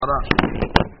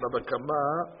Baba Kamma,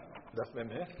 daf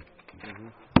memeh.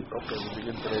 Okay, we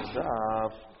begin today's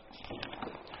daf.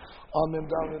 Amim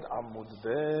David Amud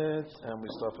Bet, and we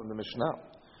start from the Mishnah.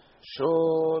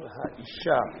 Shor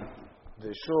ha'isha,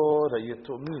 v'shor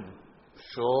ha'yetomim,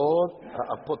 shor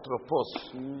ha'apotropos,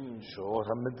 shor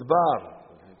ha'midbar,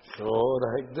 shor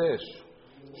ha'hekdesh,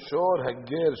 shor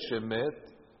ha'ger shemet,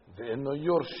 ve'eno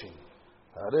yorshim.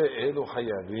 Hare elu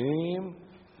hayavim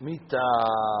mita.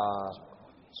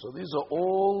 So these are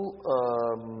all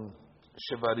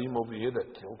shevarim over here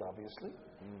that killed, obviously.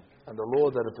 And the law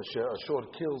that if a shor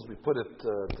kills, we put it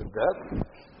to death.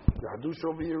 The hadush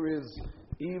over here is,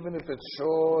 even if it's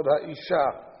shor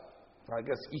ha'isha, I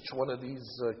guess each one of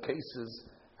these cases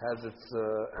has its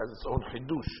own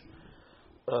hadush.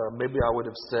 Maybe I would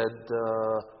have said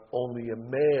only a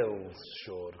male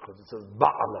shor, because it says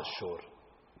ba'ala shor.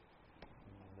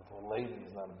 If a lady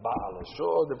is not ba'ala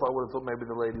shor, if I would have thought maybe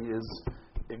the lady is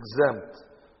exempt.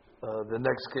 The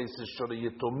next case is shor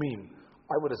yetomim.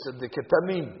 I would have said the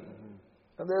ketamim,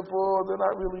 and therefore they're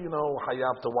not really,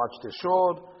 hayav to watch the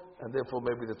shor, and therefore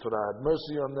maybe the Torah had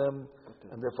mercy on them,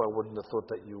 and therefore I wouldn't have thought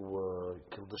that you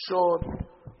killed the shor.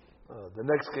 The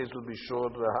next case would be shor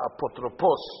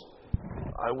apotropos.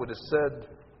 I would have said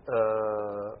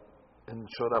in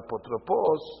shor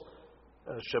apotropos,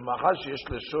 shemacha sheyesh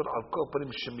leshor al kol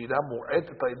panim shemira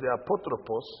mu'etet al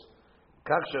apotropos.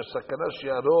 Which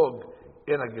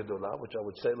I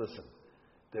would say, listen,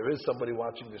 there is somebody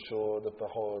watching the shore, the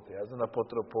pahot, he has an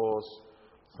apotropos,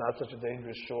 it's not such a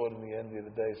dangerous shore in the end of the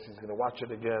day, so he's going to watch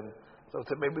it again. So I would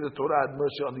say maybe the Torah had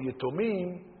mercy on the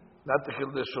yetomim, not to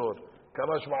kill the shore.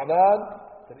 Kamash ma'anan,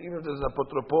 that even if there's an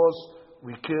apotropos,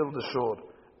 we kill the shore.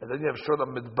 And then you have shor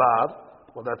midbar,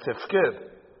 well that's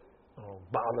hefker.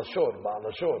 Ba'al shor.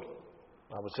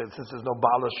 I would say since there's no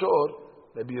ba'al shor,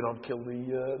 maybe you don't kill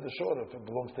the shor. If it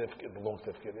belongs to Hefker, it belongs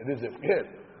to Hefker. It is Hefker.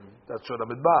 That's Shor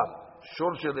HaMidbar.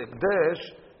 Shor Shel Ekdesh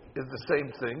is the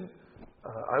same thing.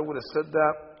 I would have said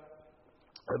that,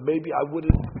 and maybe I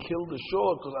wouldn't kill the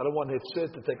shor because I don't want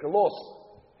Hefker to take a loss.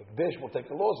 Ekdesh will take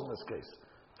a loss in this case.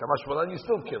 Kamash Malan, you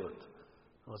still kill it.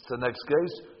 What's the next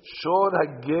case? Shor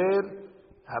HaGer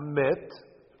HaMet,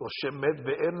 or Shemet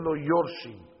Ve'en Lo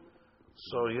Yorshim.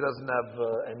 So he doesn't have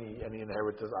any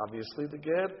inheritors, obviously, the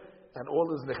Ger. And all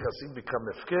his nechasim become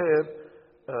hefker.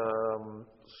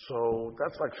 So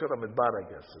that's like shor midbar, I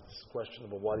guess. It's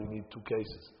questionable why you need two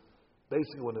cases.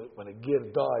 Basically, when a ger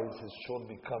dies, his shor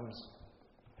becomes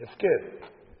hefker.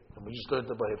 And we just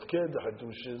learned about hefker, the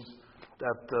hadush is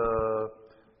that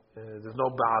there's no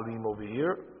ba'alim over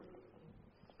here.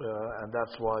 And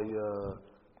that's why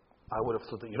I would have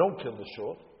thought that you don't kill the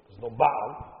shor. There's no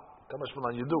ba'al. Kamash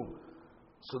malan you do.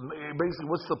 So basically,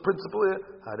 what's the principle here?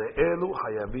 Hare'elu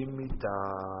hayavim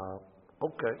mita.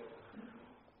 Okay.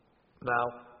 Now,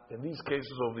 in these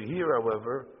cases over here,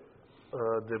 however,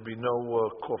 there'd be no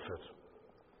kofir.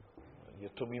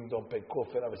 Yetomim don't pay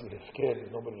kofir. Obviously, they're scared.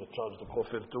 There's nobody to charge the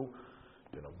kofir to.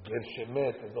 Ger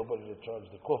shemet, there's nobody to charge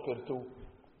the kofir to.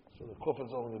 So the kofir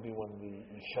is only going to be when the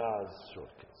isha's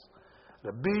short case.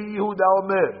 Rabbi Yehuda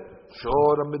Omer,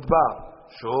 shor midbar.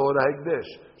 Shor ha'ekdesh,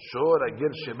 shor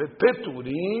ha'ger shemet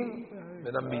peturim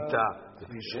min hamita,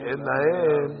 lefi she'en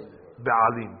lahem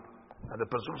be'alim. And the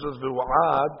pasuk says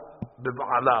v'wa'ad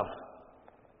beba'alav.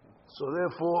 So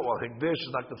therefore, hekdesh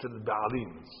is not considered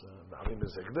be'alim. Be'alim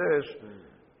is hekdesh.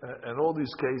 And all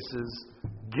these cases,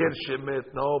 ger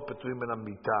shemet, no peturim min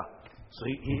hamita. So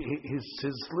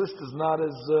his list is not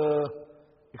as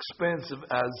expansive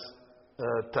as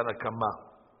Tana Kamma.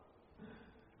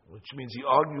 Which means he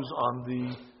argues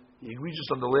he agrees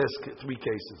just on the last three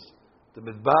cases. The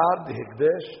Midbar, the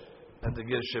Hekdesh, and the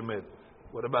Ger Shemet.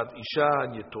 What about Isha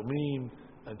and Yetomim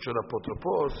and Shor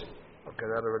Apotropos? Okay,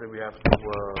 that already we have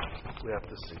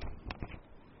to see.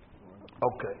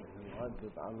 Okay.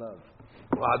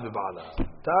 Wa'ad b'ba'alav.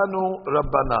 Tanu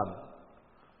Rabbanan.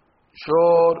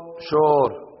 Shor.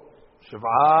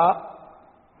 Shiv'a.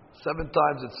 7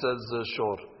 times it says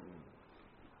Shor.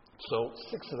 So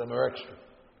 6 of them are extra.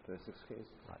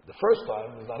 The first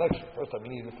time is not extra. First time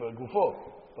you need it for a gufo.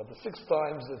 But the 6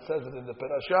 times it says it in the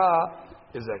parasha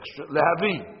is extra.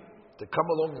 Lehavi, to come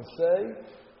along and say,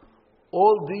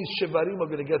 all these shevarim are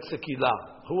going to get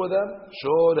sekilah. Who are them?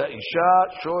 Shor ha'isha,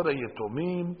 shor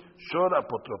ha'yetomim, shor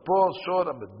ha'apotropos, shor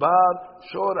ha'midbar,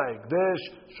 shor ha'ekdesh,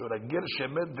 shor ha'ger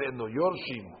shemet ve'eno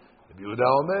yorshim. Rabbi Yehuda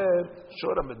Omer,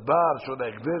 shor ha'midbar, shor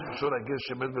ha'ekdesh, shor ha'ger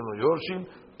shemet ve'eno yorshim,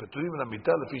 peturim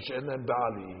l'mita lefi she'en lahem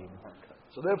ba'alim.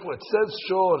 So therefore, it says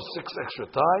shor 6 extra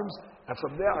times, and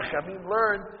from there, Achavim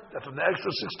learned that from the extra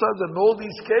 6 times, in all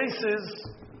these cases,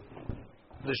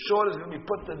 the shor is going to be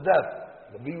put to death.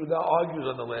 The Bava argues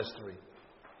on the last 3.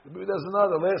 Maybe there's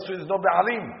another. Last tree, there's no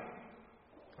ba'alim.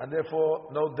 And therefore,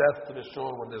 no death to the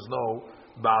shore when there's no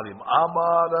ba'alim.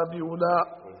 Amar Rabbi Yehuda.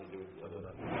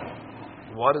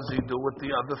 What does he do with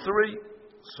the other three?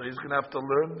 So he's going to have to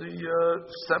learn the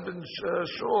 7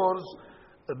 shores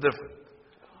different.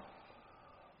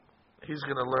 He's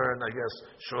going to learn, I guess,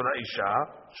 Shora Isha,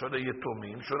 Shora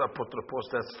Yetumim, Shora Potropos.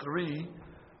 That's 3.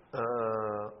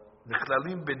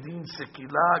 Nikhlalim Bedin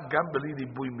Sekila Gam Beli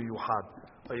Ribuy Miyuchad.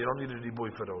 But you don't need a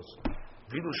ribuy for those.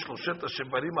 Vilu Shloshet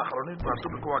Hashebarim Achronim Ba'atu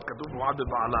B'Koh HaKadum Mu'ad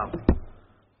Ba'alam.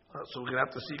 So we're going to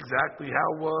have to see exactly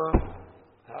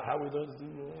how we learn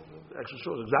the extra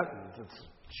shores. Exactly. It's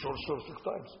short 6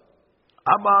 times.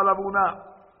 Amar Ravuna.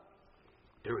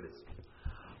 Here it is.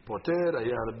 Poter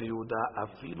היה רבי יהודה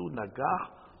אפילו נגח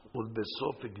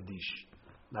ולבסוף הקדיש.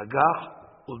 נגח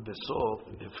ולבסוף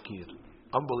הפקיר.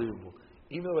 Unbelievable.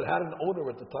 Even though it had an owner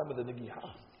at the time of the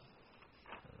Nigihah.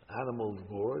 Animal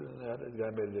gored, and the guy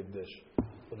made it Ekdish.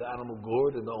 But the animal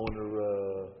gored and the owner,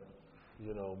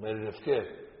 made it Efkir.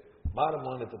 Bottom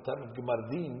line, at the time of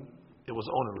Gemardin, it was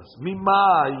ownerless.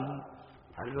 Mimai,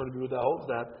 how do you know Rabbi Yehuda holds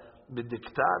that?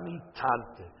 Mediktani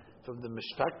tante. From the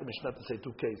fact the Mishnah to say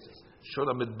 2 cases.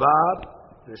 Shora midbar,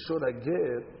 the Shora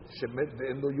ger, shemet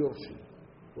ve'en lo yorshi.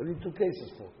 What do you need 2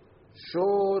 cases for?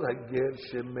 Shora ger,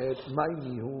 shemet,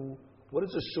 ma'inihu. What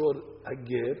is a Shor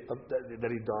Hager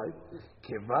that he died?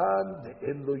 Kevan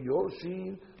ve'en lo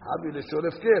yorshi, habi le Shor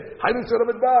efker. Haynu Shora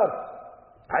midbar.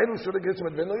 Haynu Shora ger,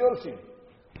 shemet ve'en lo yorshi.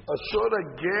 A Shor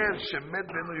Hager, shemet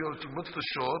ve'en lo yorshi. What's the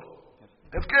Shor?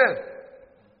 Efker.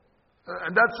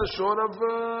 And that's the Shor of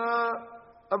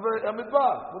a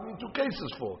midbar. What do you need 2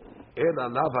 cases for? Ela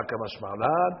lava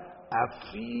kamashmalan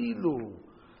afilu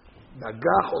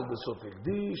nagach ol besof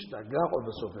ekdish nagach ol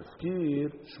besof efkir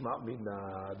shma mina.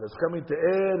 That's coming to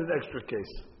add an extra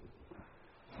case.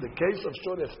 The case of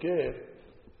shor efkir,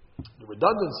 the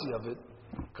redundancy of it,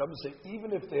 comes to say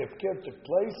even if the efkir took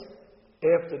place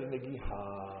after the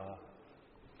negiha.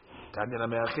 Tanya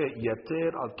nameache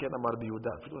yater al ken amar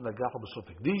biyuda afilu nagach ol besof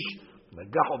ekdish.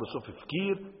 נגח או בסוף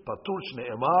הפקיר, פטור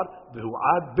שנאמר, והוא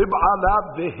עד בבעליו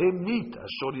והמית,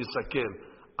 השור יסכל,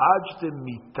 עד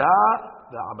שתמיתה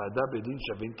ועמדה בדין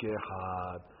שווים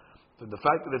כאחד. So the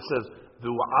fact that it says,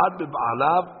 והוא עד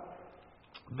בבעליו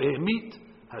והמית,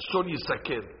 השור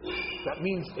יסכל. That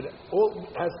means it all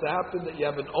has to happen that you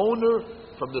have an owner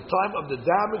from the time of the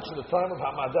damage to the time of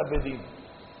Hamada Bedin.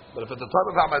 But if at the time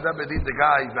of Hamada Bedin the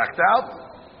guy backed out,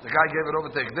 the guy gave it over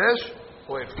to Ekdesh,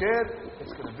 or Efker,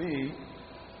 it's going to be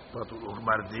Patur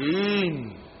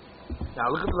Ugmardin. Now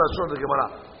look at the Lashon of the Gemara.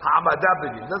 Ha'amada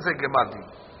Bedin. Doesn't say Gemardin.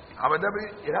 Ha'amada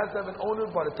Bedin, it has to have an owner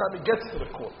by the time it gets to the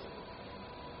court.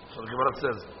 So the Gemara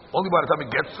says, only by the time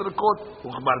it gets to the court,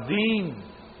 Ugmardin.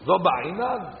 Zo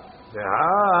ba'inan.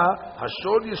 Veha,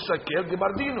 Hashor Yishakel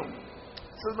Gemardinu.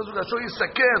 It says, Hashor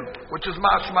Yishakel, which is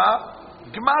Mashma,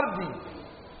 Gemardin.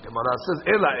 Gemara says,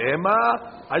 Ela Ema,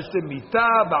 Ashte Mita,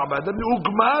 Ba'amada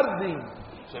Ugmardin.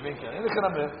 It's got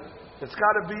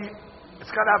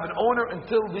to have an owner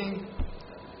until the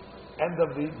end of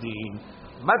the deen.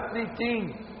 Matnitin.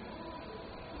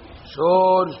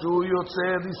 Shor shu yotze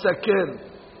lisakel.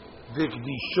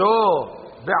 Vikdisho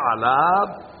be'alav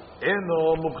eno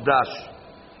mukdash.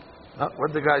 What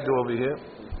did the guy do over here?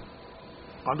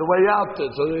 On the way out,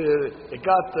 so it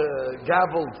got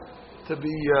gavelled to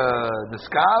be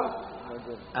niskal.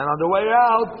 And on the way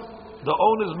out, the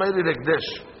owners made it ekdesh.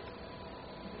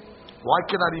 Why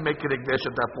cannot he make it ekdesh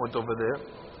at that point over there?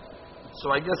 So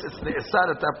I guess it's ne'esad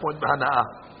at that point b'hana'ah.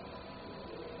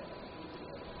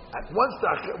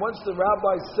 Once the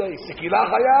rabbis say sekilah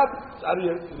hayab, it's out of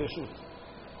your reshut.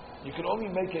 You can only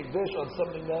make ekdesh on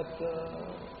something that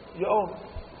you own.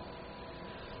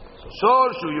 So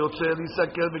shor shu yotze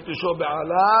lisakel v'ktisho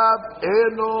be'alav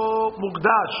eno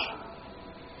mukdash.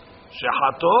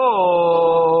 Shechato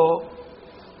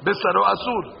besaro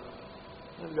asur.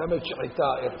 They made shechita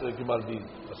after Gemardin.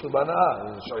 Asur b'ana'ah.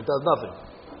 Shechita is nothing.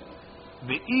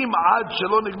 Ve'im ad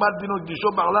shelo nigmar dino k'disho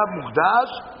ba'alav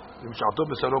mukdash, v'imshato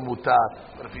besaro mutar.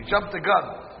 But if he jumped the gun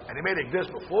and he made ekdesh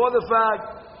before the fact,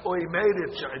 or he made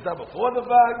it shechita before the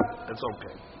fact, it's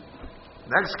okay.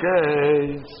 Next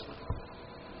case.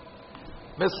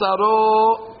 Mesaro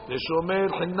leshomer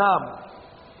chinam.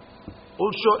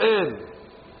 Ul shoel.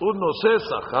 Ul noseh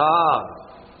sachar.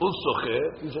 Ul socher.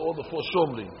 These are all the 4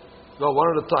 shomrim. Go one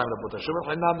at a time. But shomer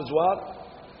chinam is what?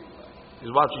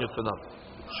 He's watching it for nothing.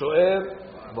 Shoel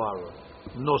borrow.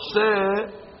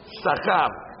 Noseh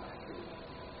sachar.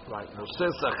 Right.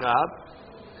 Noseh sachar.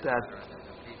 That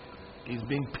he's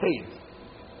being paid.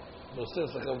 Noseh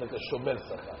sachar like a shomer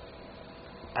sachar.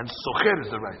 And socher is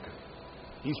the writer.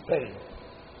 He's paying.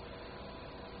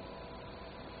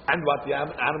 And what? The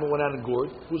animal went out and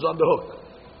gored. Who's on the hook?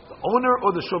 The owner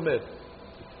or the shomer?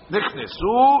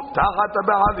 Nichnesu tachat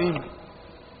ha'ba'alim.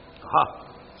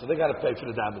 So they got to pay for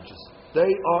the damages. They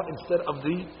are instead of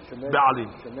the ba'alim.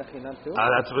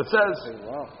 That's what it says.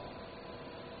 Wow.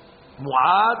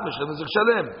 Mu'ad mishalem nezek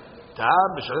shalem. Tam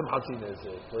mishalem hatzi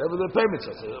nezek. Whatever the payments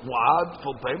are. Mu'ad,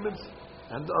 full payments,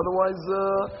 and otherwise.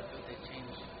 They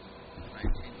change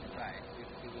the price. It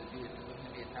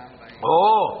wouldn't be a time by.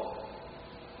 Oh.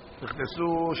 Nichnesu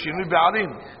shinui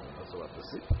ba'alim. That's what to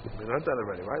see. We learned that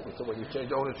already, right? So when you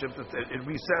change ownership, it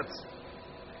resets.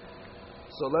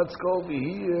 So let's go over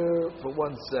here for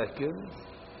 1 second.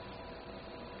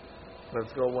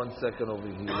 Let's go 1 second over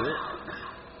here.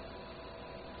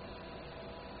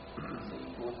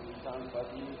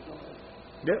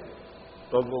 Yeah.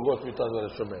 Go 3 times on the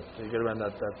shomer. So you get around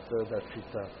that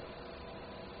shita.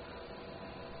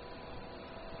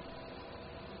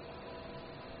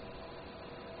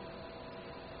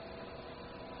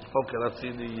 Okay, let's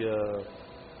see the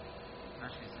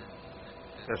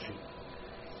Rashi.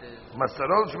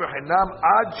 Masarot shebechinam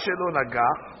ad shelo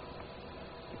nagach.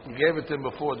 He gave it to him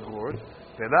before it gored.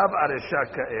 Velav aresha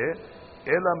ka'eh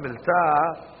ela milta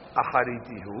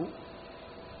acharitihu.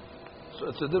 So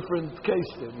it's a different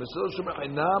case there. Masarot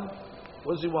shebechinam.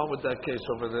 What does he want with that case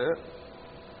over there?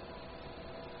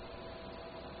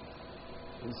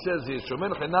 He says here,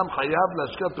 shomer chinam chayav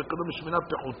lashkat pekadom shminat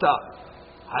pechuta.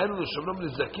 Haynu l'shomer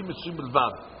nizakim mitzvim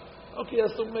bilvad. Okay, he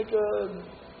has to make a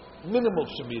minimal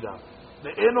shemira.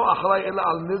 Ve'eno achrei ela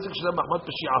al nezik shelem machmat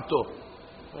peshi'ato.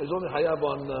 He's only chayav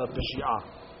on peshi'ah.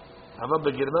 Hava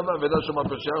begirma ve'veda shema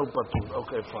peshi'ah hu patur.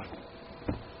 Okay, fine.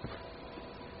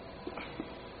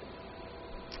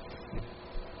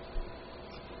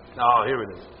 Oh, here it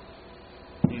is.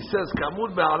 He says, "Kamur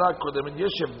be'ara kodem and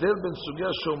yesh evdel ben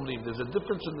sugei shomrim." There's a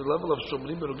difference in the level of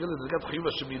shomrim benogel ledegat chiyuv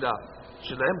hashemira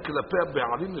shelahem kelapei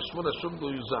be'arim lishmor hashom lo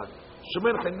yuzak.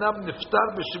 Shomer chinam niftar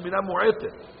b'shemira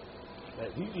mu'etet.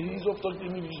 He's off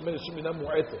talking. He just made a shemira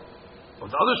mu'etet. But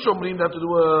the other shomrim have to do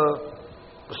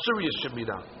a serious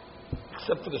shemira,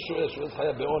 except for the shoel. Shoel is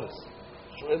chayav be'onis.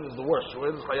 Shoel is the worst.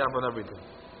 Shoel is chayav on everything.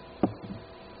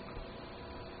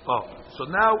 Oh, so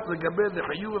now לגבי the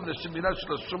חיוב of the שמירה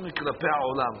של השומר כלפי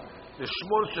העולם,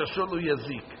 לשמור שהשור לא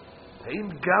יזיק. האם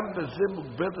גם בזה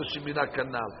מוגבלת השמירה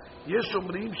כנ"ל? יש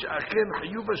אומרים שאכן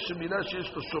חיוב השמירה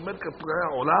שיש לשומר כלפי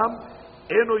העולם,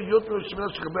 אינו יותר משמירה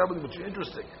של כלפי העולם. Which is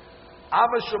interesting.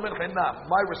 אבא שומר חינם.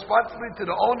 My responsibility to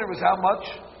the owner is how much?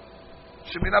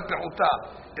 שמירה פחותה.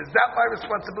 Is that my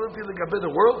responsibility לגבי the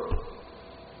world?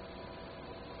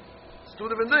 It's two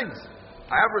different things.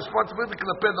 I have responsibility to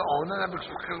the owner, and I have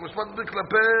responsibility to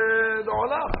the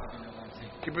olam.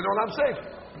 Keeping the olam safe.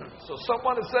 So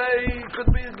someone to say,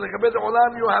 could be, like the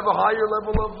olam, you have a higher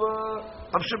level of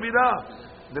shemira.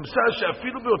 נמצא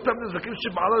שאפילו באותם נזקים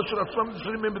שבעלה של עצמם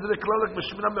נזרים הם בדרך כלל רק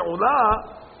בשמירה מעולה,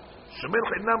 שומר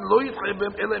חינם לא יתחייב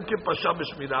בהם אלא אם כן פשע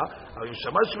בשמירה, אבל אם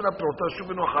שמע שמירה פירוטה שוב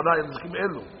אינו אחראי על נזקים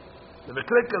אלו.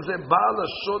 במקרה כזה בעל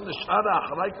השון נשאר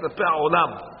האחראי כלפי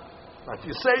העולם. Now, if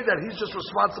you say that he's just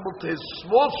responsible to his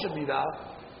small shemirah,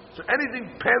 so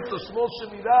anything past the small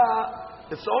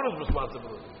shemirah, it's the owner's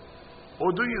responsibility.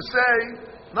 Or do you say,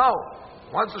 no,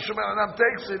 once the Shomer Olam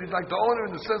takes it, he's like the owner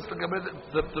in the sense to give it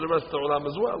to the rest of the Olam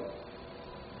as well.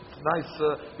 It's nice.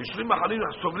 Yishlim Machalim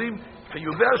Sovrim,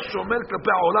 Chiyuvei HaShomer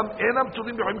K'lepei HaOlam, Enam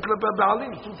Tovim B'Chayim K'lepei HaBa'alim.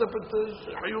 It's two separate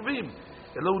Chiyuvim.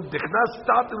 Elo Dechnas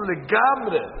started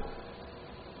legamre.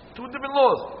 Two different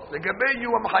laws. Legabei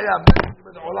you am Chayav.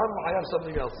 The Olam Chayav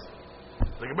something else.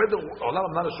 Legabei the Olam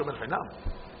I'm not a Shomer Chinam.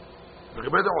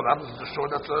 Legabei the Olam is the shore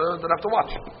that I have to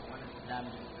watch.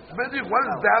 What is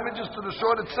damages to the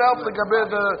shore itself? Legabei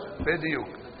the Bediuk.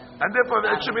 And therefore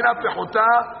the Shemirah Pechuta.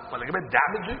 But legabei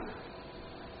damaging.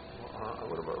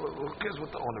 Who cares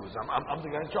what the owner is? I'm the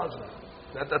guy in charge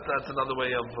now. That's another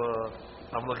way of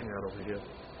I'm looking at over here.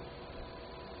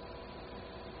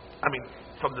 I mean,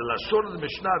 from the Lashon of the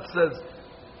Mishnah it says,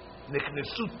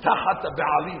 "Nichnesu tachat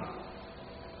be'alim."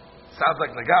 Sounds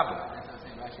like legamre.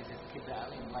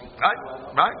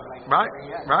 Right.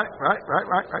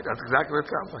 That's exactly what it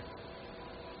sounds like.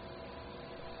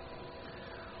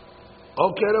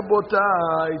 Okay,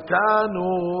 Rabotai, Tanu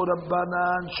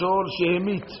Rabbanan Shor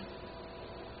Shehemit.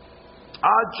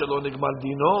 Ad shelo nigmar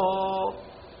dino.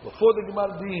 Before the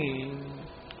Gmar Din,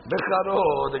 Becharo,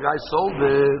 the guy sold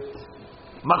it.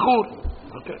 Machur.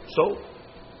 Okay, so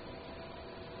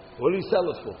what did he sell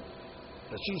it for?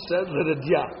 And she said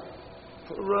Redia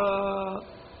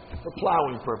for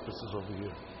plowing purposes over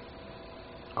here.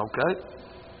 Okay?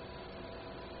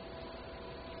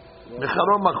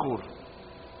 Mecharo Machur.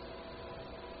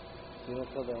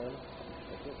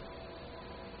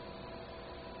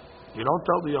 You don't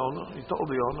tell the owner. You told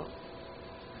the owner.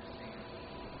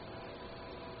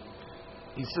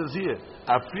 He says here,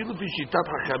 "Afilu b'shitat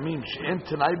hachamim she'en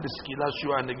tenai b'skila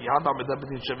shiur ha'negiha ba'amida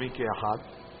b'din shavim ke'achad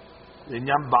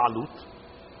לעניין בעלות.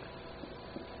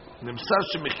 נמסר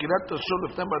שמכירת השור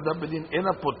לפני ועדה בדין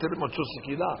אינה פותרת משהו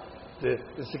סקילה.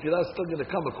 The סקילה is still going to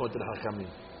come according to the חכמים.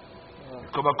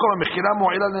 כמקום המכירה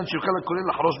מועילה להם שיוכל הכולל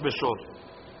לחרוש בשור.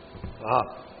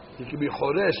 He can be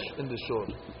חורש in the shore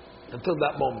until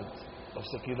that moment of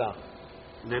סקילה.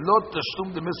 ללא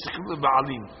תשלום דמי סקילה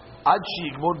לבעלים עד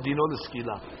שיגמור דינו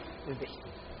לסקילה.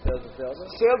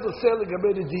 Sales the sale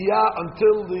לגבי רדיעה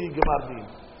until the גמר דין.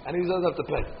 And he doesn't have to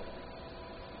pay.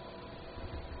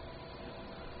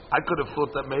 I could have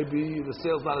thought that maybe the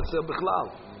sale's not a sale bichlal,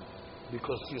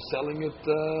 because you're selling it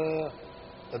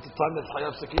at the time that's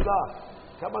Hayav Sekilah.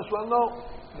 Kamma, well, no.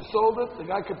 You sold it, the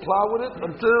guy could plow with it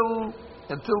until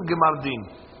Gemar Din.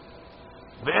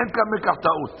 Ve'en kam mekach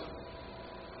ta'ut.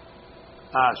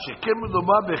 Shekem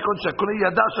medumar bechon shakoni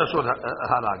yada shashor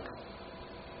harag.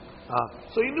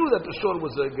 So he knew that the shor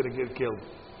was going to get killed.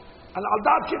 And al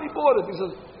da'at he bought it. He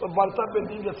says, by the time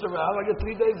Bedin gets around, I get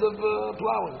 3 days of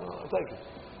plowing. I'll take it.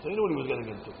 So he knew what he was getting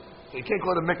into. So he can't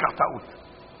call it mekach ta'ut.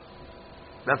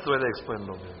 That's the way they explain it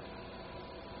over here.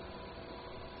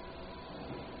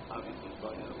 Obviously, he's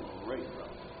buying at a lower rate, bro.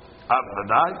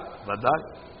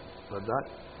 Vaday.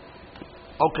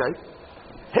 Okay.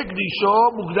 Hekdisho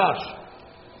mukdash.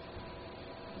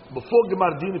 Before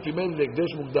Gemar Din, if he made it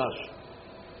hekdesh mukdash.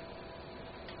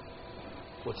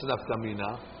 What's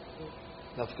nafkamina?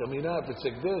 Nafkamina, if it's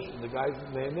hekdesh, and the guy's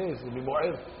nehene, it's going to be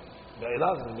mu'ir.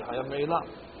 Me'ilah, it's going to be hayam me'ilah.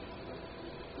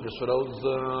 Just for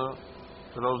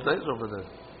those days over there.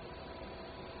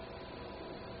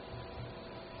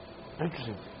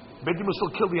 Interesting. Maybe will still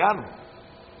kill the animal.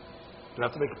 Do you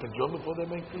have to make a pinjon before they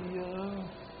make the...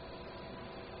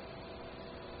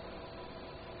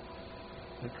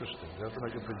 Interesting. Do you have to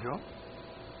make a pinjon?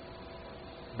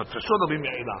 But for sure there'll be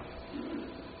me'ilah.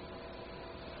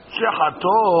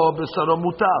 Shechato b'saro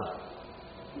mutar.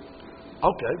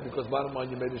 Okay, because bottom line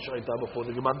you made the shaita before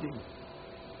the Gemar Din.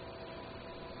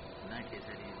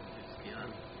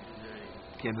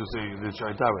 Can't do the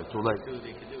shaita, right? Too late.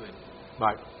 They can do it.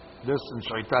 Right. This in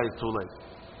shaita is too late.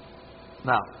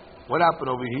 Now, what happened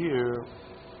over here?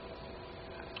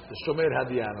 The shomer had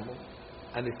the animal,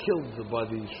 and it killed by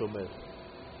the shomer.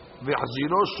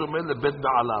 V'haziro shomer lebet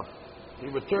ba'alav. He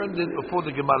returned it before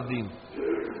the Gemar Din.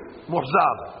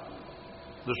 Muhzar.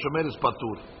 The shomer is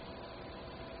patur.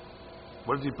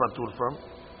 Where is he patur from?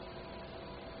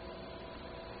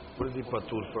 Where is he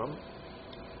patur from?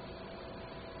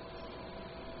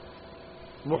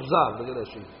 Muhzar, look at that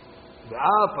sheet.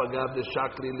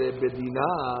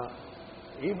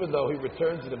 Even though he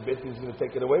returns it a bit, he's going to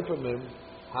take it away from him.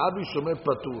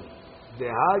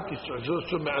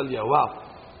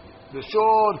 The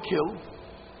shor killed.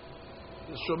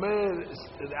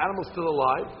 The animal's still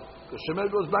alive. The shomer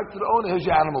goes back to the owner. Here's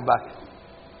your animal back.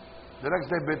 The next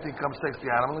day, Beti comes, takes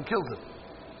the animal and kills it.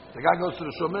 The guy goes to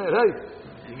the shomer. Hey,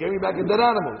 you gave me back a dead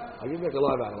animal. I give you back a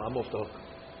live animal. I'm off the hook.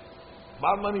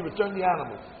 Bottom line, he returned the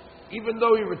animal. Even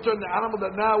though he returned the animal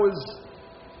that now is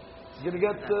going to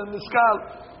get niskal.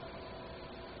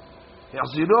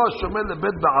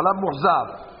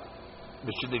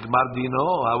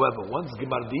 However, once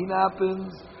Gemar Din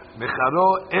happens,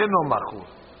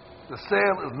 the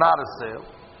sale is not a sale.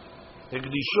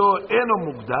 הקדישו אינו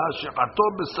מוקדש, שחטו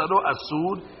בשרו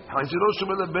אסור, חזירו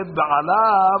שומר לבית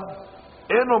בעליו,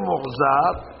 אינו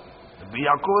מוחזר,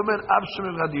 ויעקב אומר, אב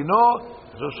שומר לדינו,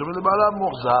 so שומר לבעליו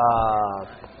מוחזר.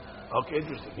 Okay,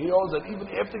 interesting. He holds that even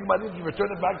after Gemar Din, you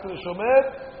return it back to the shomer,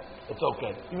 it's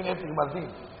okay. Even after Gemar Din.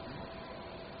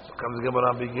 So comes the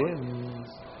Gemara begins.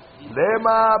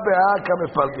 Lema be'aka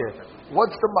mepalgeh.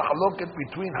 What's the mahloket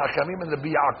between Hakamim and the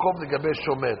Yaakov legabe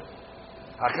shomer?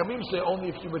 Hakamim say only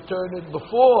if you return it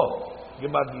before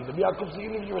Gemar Din. The Yaakov say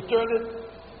even if you return it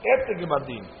after Gemar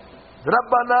Din.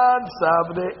 Rabbanan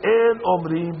savre en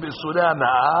omrim b'surei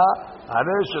hana'ah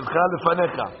harei shelcha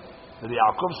lefanecha. The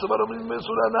Yaakov savar omrim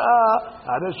b'surei hana'ah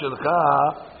harei shelcha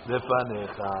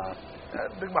lefanecha.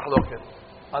 Big mahloket.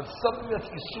 On something that's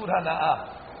isur hana'ah,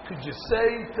 could you say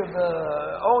to the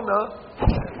owner,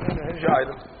 here's your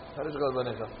item, harei shelcha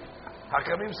lefanecha.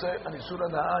 Hakamim say, an isur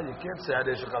hana'ah, you can't say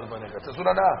harei shelcha lefanecha. It's isur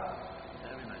hana'ah.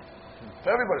 For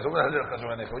everybody. So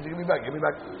when you give me back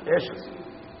ashes.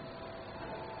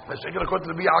 I say, according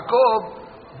to the Yaakov,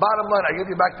 bottom line, I give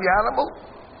you back the animal.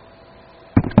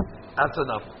 That's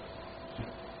enough.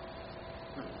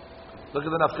 Look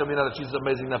at the nafkamina. She's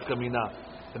amazing nafkamina.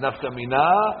 The nafkamina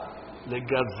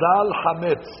legazal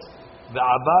hametz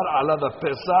ve'avar ala the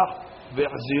pesach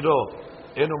ve'chziro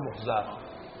Eno muhzar.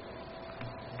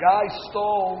 Guy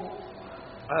stole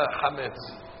chametz.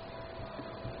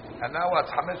 And now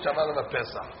what's chametz shavar of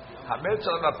Pesach? Chametz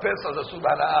shavar of Pesach is asur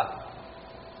b'hana'ah.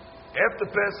 After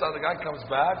Pesach, the guy comes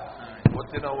back with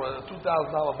a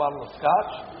 $2,000 bottle of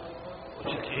scotch,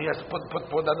 which he has to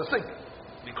put down the sink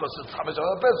because it's chametz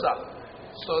shavar of Pesach.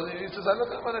 So he says, "I look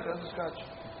at the scotch."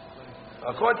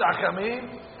 According to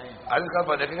Achamim, I just got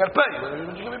pay.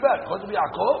 When you give me back, according to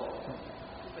Yaakov,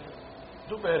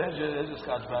 too bad. Here's your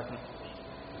scotch back.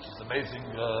 Which is amazing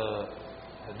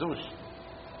hadush.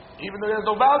 Even though he has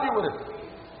no value with it.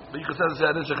 But you can say,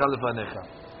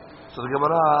 so the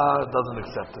Gemara doesn't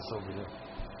accept this over here.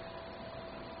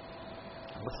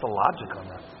 What's the logic on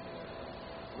that?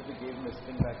 If he gave him his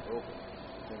thing back open.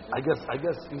 I guess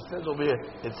he says over here,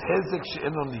 it's hezek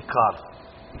she'eno nikar.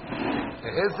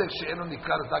 A hezek she'eno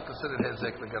nikar is not considered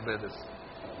hezek legabe this.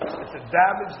 It's a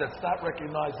damage that's not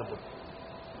recognizable.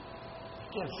 You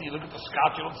can't see. Look at the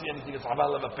scotch. You don't see anything. It's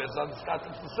haval of a pesa. The scotch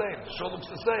looks the same. The shore looks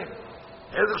the same.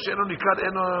 Hezek she'eno nikar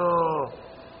eno,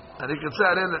 and you can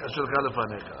say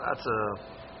that's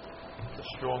a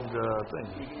strong thing.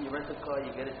 You rent a car,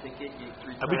 you get a ticket, you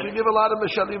return. And we can give a lot of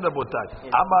mishalim rabotai.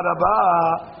 Amar Rabba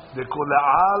dekol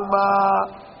alma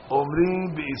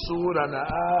omrim beisur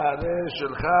hana'ah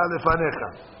shelcha lefanecha.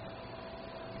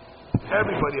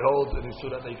 Everybody holds an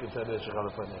isur hana'ah you can say shelcha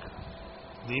lefanecha.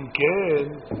 Dimken,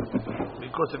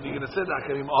 because if you're going to say that,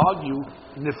 Akarim argue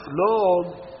niflog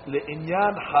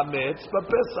le'inyan hametz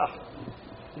b'Pesach.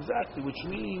 Exactly, which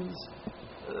means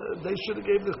they should have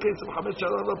gave the case of Hametz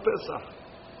Shavar Pesach.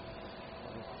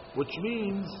 Which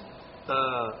means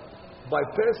by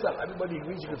Pesach everybody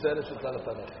agrees you can say it Shulchan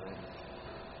Aruch.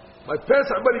 By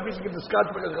Pesach everybody agrees you can discard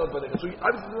Shulchan Aruch. So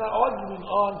obviously they're not arguing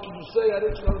on can you say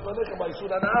Shulchan Aruch by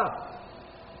Surah Na'ah.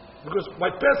 Because by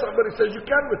Pesach everybody says you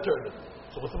can return it.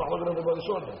 So what's the mahalok of the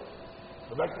shore then?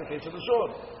 Go back to the case of the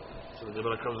shore. So the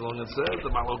Gemara comes along and says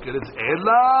the mahalok is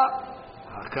Ela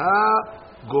Haka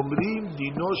Gomrim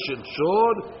dino shel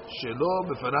shor shelo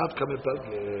befanav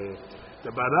kamepage.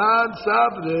 The Baran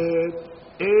savre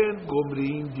en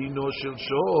gomrim dino shel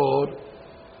shor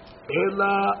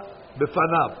ela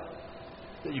befanav.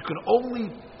 That you can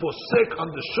only posek on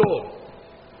the shore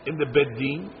in the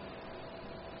beddin,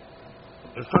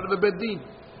 in front of the beddin.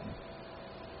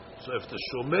 So if the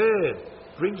shomer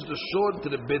brings the shore to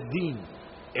the beddin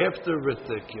after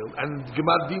retekel and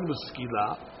gemar din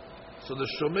muskila, so the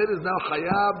shomer is now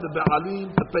chayav the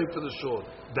ba'alim to pay for the shore.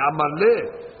 The amarle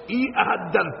I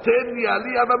ahadarteni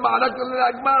ali ava ma'alak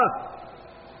l'agma.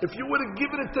 If you would have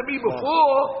given it to me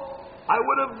before, I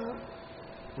would have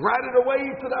ran it away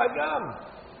to the agam.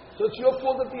 So it's your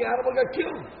fault that the animal got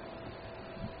killed.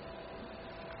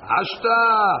 Ashta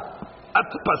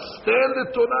at pastel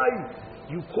letonai.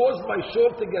 You caused my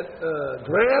shore to get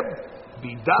grabbed.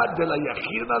 Bidad de la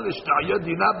yachina l'shta'ya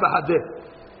dina b'hadeh.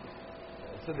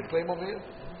 So the claim over here,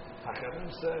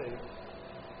 Hachamim say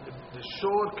the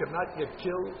shore cannot get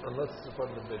killed unless it's in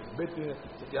front of the bit.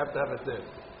 You have to have it there.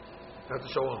 You have to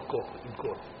show in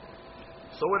court.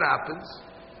 So what happens?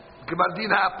 Gemardin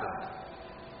happened.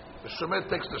 The shomer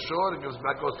takes the shore and goes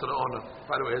to the owner.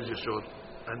 By the way, here's your shore.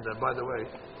 And by the way,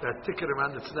 that ticket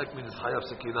around its neck means chayav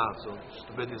sekinah. So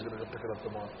the baby is going to pick it up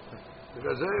tomorrow. The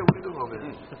guy says, "Hey, what are you doing over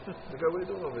here?" The guy, "What are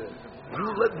you doing over here? You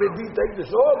let baby take the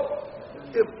shore?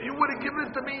 If you would have given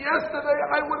it to me yesterday,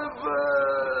 I would have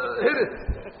hit it.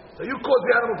 So you caused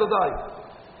the animal to die."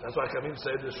 That's why Kamim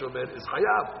said the shomer is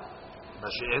chayav.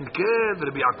 Mashi'en ken,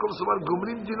 Rabbi Yaakov Samar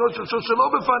Gomrim dino shel shor shelo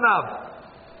befanav.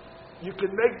 You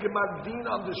can make Gemar Din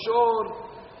on the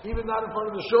shore, even not in front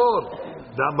of the shore.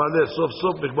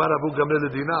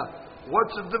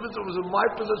 What's the difference? It was in my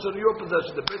possession or your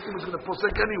possession. The Beit Din was going to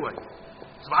posek anyway.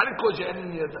 So I didn't cause you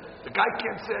any. The guy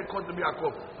can't say according to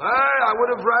Yaakov, "Hey, I would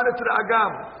have ran it to the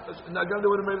Agam." In the Agam they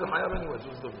would have made it Hayav anyway. So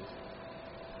what's the difference?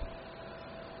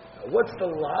 What's the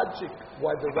logic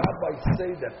why the rabbis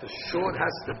say that the shore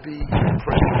has to be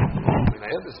present? I mean,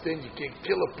 I understand you can't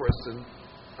kill a person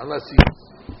unless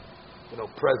he's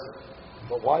present.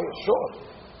 But why a shore?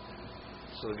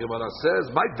 So the Gemara says,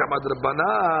 "My tamad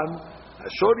rabbanan,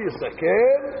 shore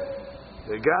yisaken,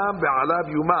 v'gam be'alav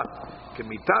yumat,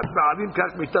 kemitat be'alim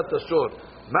kach mitat hashor,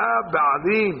 ma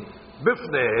be'alim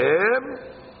bifnehem,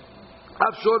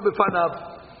 av shor b'fanav."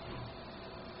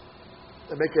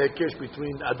 They make a case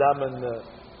between Adam and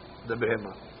the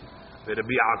behemah.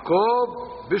 Rabbi Yaakov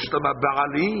bishlama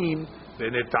be'alim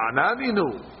v'neta'anaminu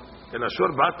el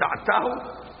hashor ba'ta'atahu.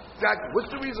 Exactly. What's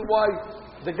the reason why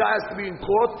the guy has to be in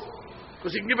court?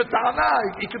 Because he can give a ta'ana,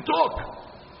 he can talk.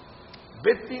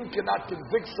 Beit Din cannot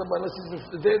convict someone unless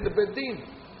he's there in the Beit Din.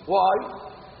 Why?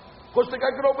 Of course, the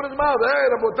guy could open his mouth. Hey,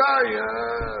 Rabotai.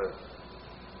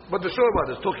 But the shor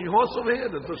about is talking horse over here.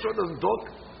 The shor doesn't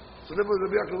talk. So therefore,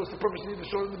 what's the purpose you need the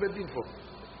shor in the bedin for?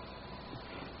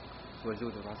 He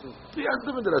has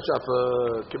given the Rasha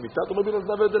Kemitat, or maybe there's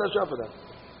never the Rasha for that.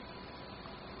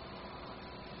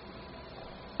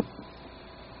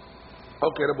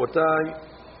 Okay, Rabotai.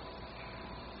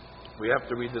 We have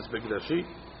to read this big Rashi.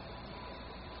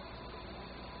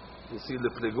 You see the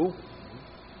Pligu?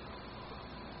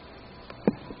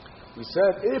 We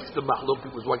said if the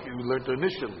Mahluk was like we learned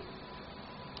initially,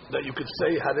 that you could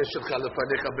say Haresh Shelcha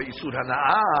Lefanecha Be'isur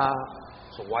Hana'ah.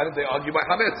 So why did they argue by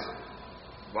Hametz?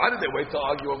 Why did they wait to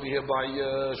argue over here by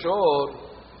Shor?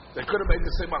 They could have made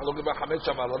the same Mahluk by Hametz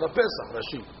Shamal on the Pesach.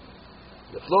 Rashi.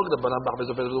 The flog the Banan B'Hametz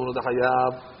B'Pesach the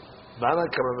Hayav. Banan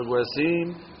Kamma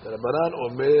Megwasim. The Banan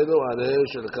Omedo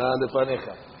Haresh Shelcha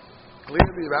Lefanecha.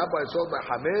 Clearly, Rabbi saw by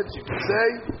Hametz. You can say,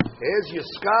 here's your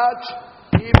scotch.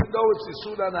 Even though it's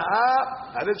Yisur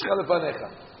Hana'ah, Haresh Shelcha Lefanecha.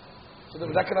 So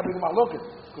that cannot be the Mahloket.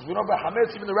 Because we know by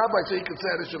Hametz, even the rabbi say he can say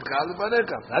Haresh Shelcha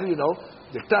Lefanecha. How do you know?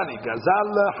 Diktani,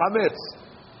 Gazal Hametz.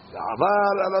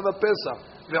 Da'avar ala Pesach.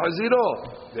 Ve'aziro.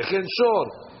 Ve'chen Shor.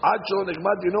 Ad Shor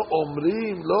Nigmar, you know,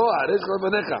 Omrim lo Haresh Shelcha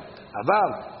Lefanecha. Aval.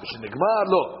 V'shenigmar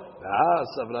lo.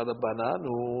 V'asavra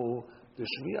Rabbananu.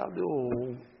 Tishmi'ah lo.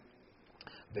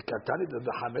 Ve'katani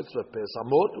the Hametz ve'Pesach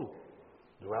motu.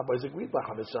 The rabbis agreed by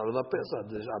Hametz Shalom Pesach.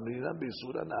 The Amrinam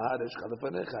B'Yisur Hana'ah Haresh Shelcha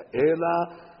Lefanecha. Ela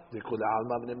דכולי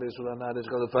עלמא בני ביסודה נערש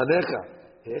כלפניך,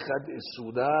 אחד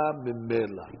איסודה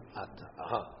ממילא.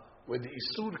 When the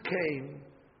Isur came,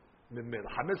 ממילא.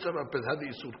 Hametz had the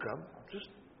Isur come, just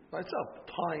by itself.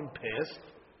 Time passed.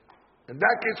 In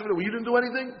that case, when you didn't do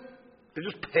anything, it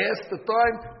just passed the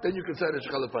time, then you can say Haresh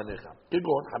כלפניך.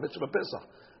 כגון, Hametz בפסח.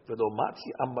 ולא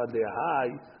מצי עמלהי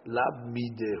לב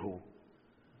מידהו.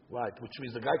 Right, which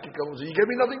means the guy can come and say, you gave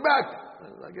me nothing back.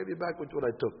 I gave you back with what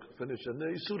I took. Finish. And the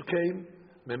Isur came,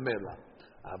 ממילא.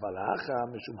 אבל האחא,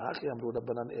 משום הכי אמרו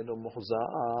רבנן אינו מוחזר.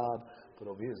 But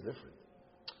over here is different.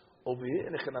 Over here,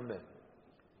 in a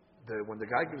when the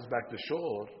guy gives back the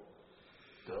shore,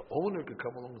 the owner could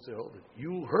come along and say, hold it,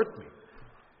 you hurt me.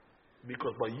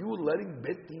 Because by you letting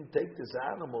Betin take this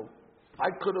animal,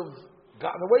 I could have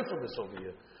gotten away from this over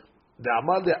here.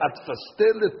 דאמר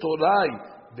לאתפסתר לתוראי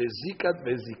וזיkat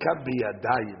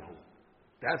biyadayim.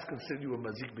 That's considered you a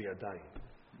mazik biyadayim.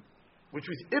 Which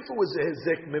means if it was a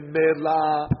hezek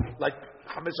memela, like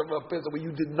Hametz Shalom Pesach, where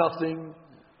you did nothing,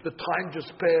 the time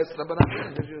just passed,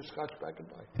 here's your scotch back and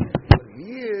by. But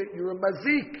here, you're a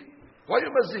mazik. Why are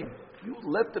you mazik? You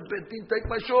let the Betin take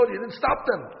my shore, you didn't stop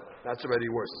them. That's already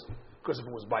worse. Because if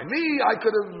it was by me, I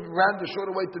could have ran the shore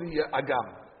away to the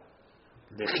agam.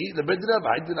 The bedra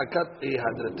v'aydin akat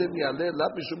hadraten yaleh la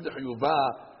mishum dechiyuva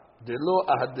delo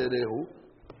ahaderehu.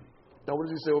 Now what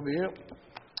does he say over here?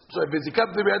 So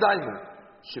v'zikat b'yadayim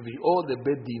shevi'o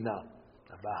lebedina.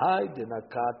 Bahai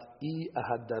denakat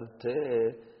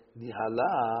ahadarte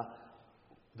nihala.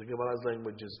 The Gemara's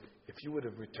language is, if you would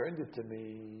have returned it to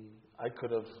me, I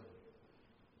could have,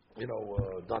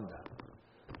 done that.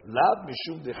 Lav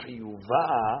mishum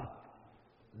dechiyuva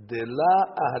dela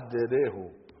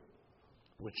ahaderehu.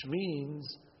 Which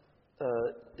means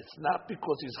it's not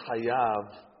because he's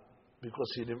chayav,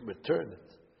 because he didn't return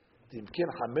it. Timken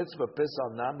hametz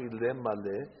b'pesach nami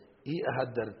lemale I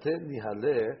ahadarte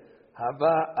nihale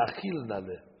hava achil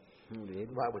nale.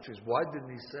 Which is, why didn't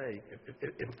he say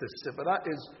if the sefara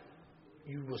is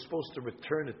you were supposed to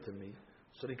return it to me,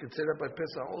 so he could say that by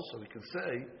Pesach also. He could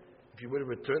say, if you would have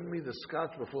returned me the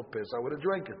scotch before Pesach, I would have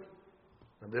drank it,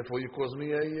 and therefore you caused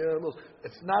me a loss.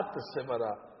 It's not the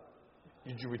sefara.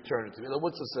 Did you return it to me?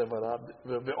 What's the sevara?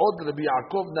 Ve'od Rabbi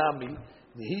Yaakov nami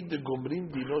nihid de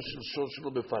gomrim dino shel shor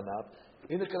shelo befanav.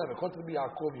 In the Kalam, according to Rabbi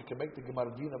Yaakov, you can make the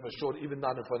gemar din of a shor even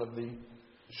not in front of the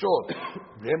shor.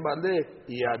 Ve'emale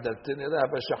iyadaten eleh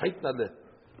v'shachit naleh.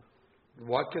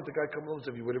 Why can't the guy come along and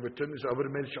say, if you would have returned me, so I would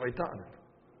have made shachita on it?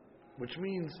 Which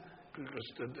means,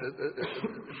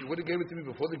 if you would have given it to me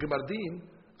before the gemar din,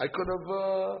 I could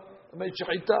have made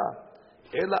shachita.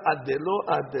 Ela adelo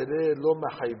adere lo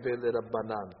machayve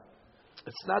lerabbanan.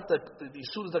 It's not that the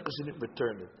Isur is not because he didn't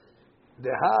return it.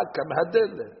 Deha kam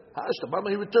hadele. Ha'ashtabama,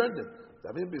 he returned it.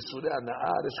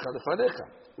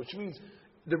 Which means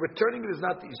the returning it is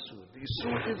not the Isur. The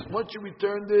Isur is once you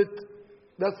returned it,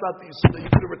 that's not the Isur. You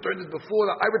could have returned it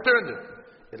before I returned it.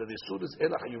 Ela the Isur is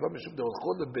ela chayuva mishum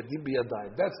de'olchol lebedim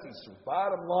biyadayim. That's the Isur.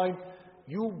 Bottom line,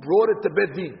 you brought it to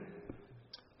bedin.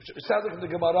 It sounds like in the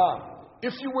Gemara.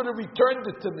 If you would have returned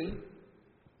it to me,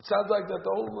 it sounds like that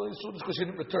the whole Isur is because you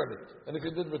didn't return it. And if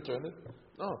you didn't return it,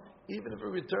 no. Even if you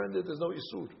returned it, there's no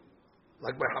Isur.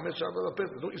 Like by Hametz Shalom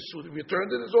Pesach, there's no Isur. If you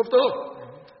returned it, it's off the hook.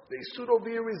 The issue over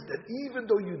here is that even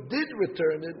though you did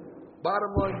return it,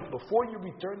 bottom line, before you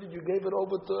returned it, you gave it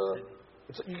over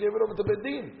to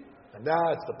Bedin. And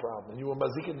that's the problem. And you were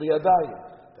mazikin biyadayim.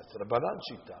 That's the Rabbanan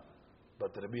Shita.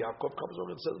 But the Rabbi Yaakov comes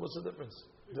over and says, what's the difference?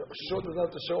 The shor doesn't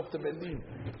have to show off to Bedin.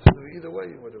 Either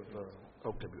way, you would have...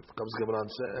 okay, beautiful. Comes Gemara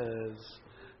and says,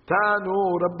 Tanu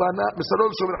Rabbanan,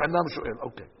 Misarol Shomer Hanam Shoel.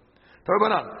 Okay.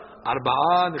 Rabbanan,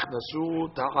 Arba'an,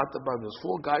 Ichnasu, Ta'at Abban. There's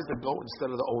 4 guys that go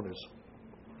instead of the owners.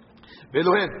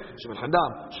 Ve'elohen, Shomer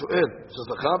Hanam, Shoel,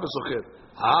 Shazachah, V'socher.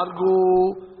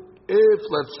 Hargu, if,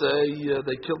 let's say,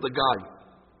 they killed the guy.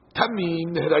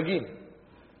 Tamim nehragim.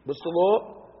 What's the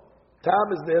law?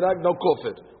 Tam is nehrag, no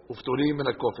kofir. Ufturim and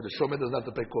a kofir. The shomer doesn't have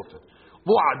to pay kofir.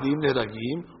 Mu'adim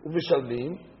nehragim,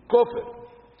 umishalmim kofir.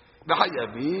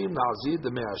 V'chayavim na'azid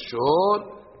the me'ashor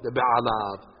the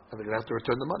be'alav. And they're going to have to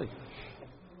return the money.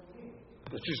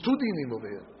 There's just 2 dinim over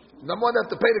here. Number one, they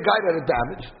have to pay the guy that had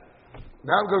damaged.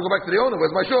 Now I'm going to go back to the owner.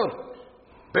 Where's my shor?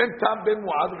 Ben tam ben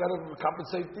mu'ad. They got to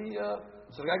compensate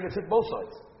so the guy gets hit both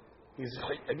sides. He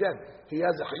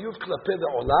has a chiyuv klape the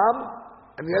olam,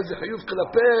 and he has a chiyuv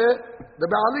klape the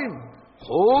ba'alim.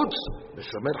 Chutz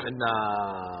b'shomer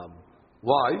chinam.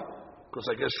 Why? Because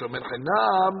I guess shomer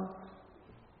chinam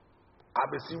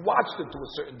obviously watched it to a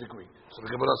certain degree. So the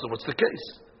Gemara says, what's the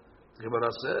case? The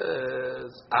Gemara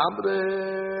says, Amre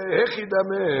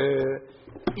hechidame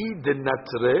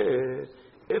idenatre.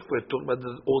 If we're talking about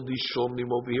all these shomrim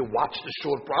over here, watch the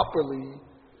shore properly,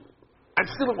 and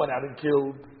still it went out and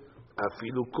killed.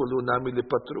 Afilu kolu nami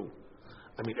lepatru.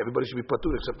 I mean, everybody should be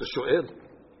patur except the shoel.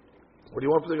 What do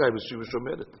you want for the guy who was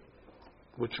shomered?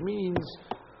 Which means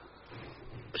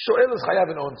shoel is chayav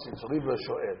in onsin, so leave the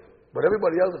shoel. But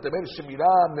everybody else, if they made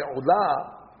shemirah me'ula,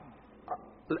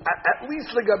 at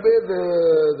least legabe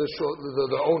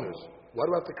the owners. Why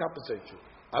do I have to compensate you?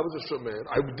 I was a shomer.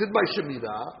 I did my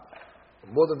shemirah.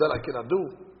 More than that, I cannot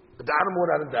do. The animal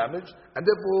went out and damaged, and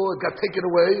therefore it got taken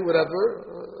away, whatever.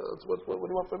 What do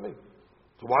you want from me?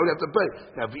 So why would I have to pay?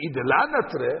 Now,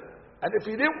 and if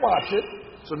he didn't watch it,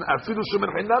 so afilu shomer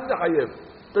chinam nechayev.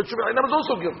 The shomer chinam is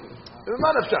also guilty. It's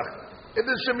not a shach. If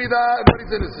there's shemidah,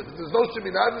 everybody's innocent. If there's no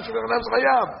shemidah, the shomer chinam is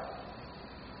chayav.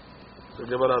 So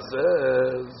Gemara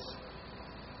says,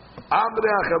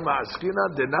 Amre acham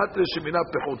ma'askina denatre shemidah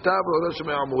pechuta v'odah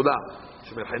shomer amula.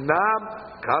 Shomer chinam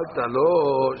kalta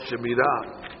lo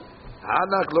shemidah.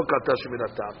 Hanak lo kalta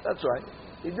shemiratam. That's right.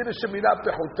 He did a shemirah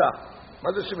pechuta.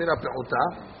 What is shemirah pechuta?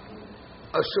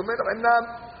 A shomer chinam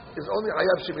is only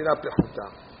chayav shemirah pechuta.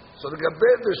 So the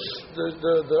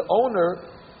owner,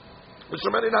 the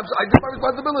shomer chinam says, I did my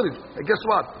responsibility. And guess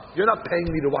what? You're not paying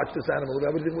me to watch this animal.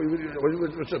 What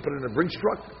should I put it in a Brinks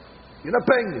truck? You're not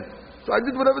paying me. So I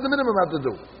did whatever the minimum I have to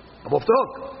do. I'm off the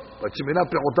hook. But shemirah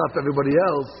pechuta for everybody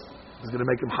else is going to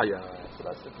make him chayav. So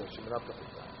that's the question. Shemirah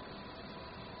pechuta.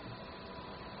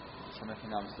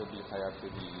 Still be chayav to the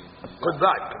could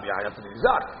that could be chayav to the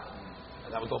nizak,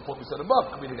 and that was all put me the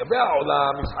above. Could be the gabei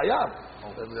olam is chayav.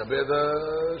 The gabei the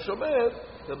shomer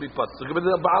they'll be patur. The gabei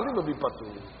the baalim will be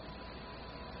patur.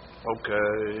 Okay.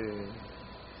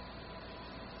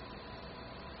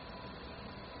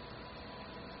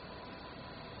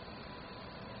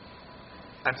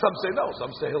 And some say no.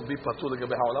 Some say he'll be patur the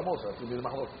gabei olam also. That will be the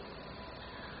mahlok.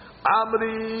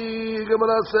 Amri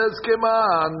Gemara says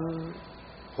keman.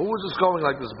 Who is this going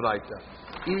like this braita?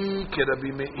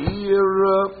 Rabbi Meir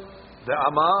the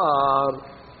Amar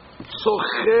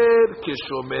socher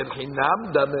keshomer chinam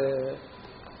dame.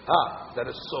 That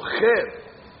is socher.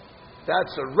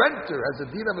 That's a renter has a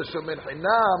din of a shomer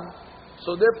chinam.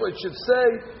 So therefore it should say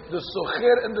the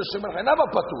socher and the shomer chinam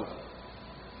are patur.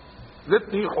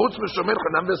 Litni chutz meshomer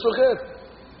chinam ve'socher.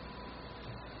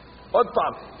 Odd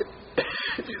time.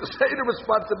 If you say the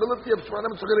responsibility of shomer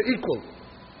chinam and socher are equal.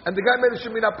 And the guy made a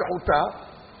shemirah pechuta.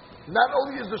 Not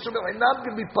only is the shemirah chinam going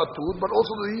to be patur, but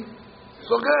also the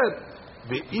socher.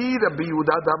 Ve'i Rabbi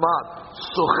Yehuda damar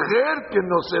socher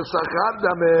kenosef sachar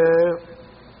dameh.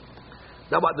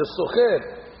 Now, what the socher,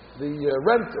 the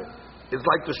renter, is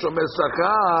like the shomer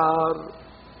sachar.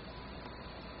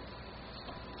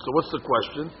 So, what's the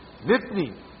question? Nitni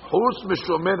hus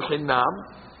mishomer chinam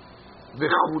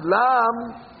v'chulam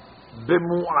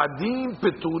b'mu'adim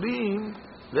peturim.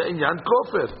 לעניין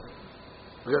כופר.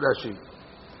 Look at Rashi.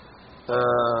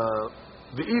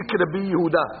 ואי כרבי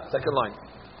יהודה. Second line.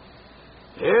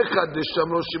 היכא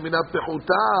דשמרו שמינה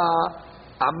פחותה,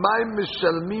 המים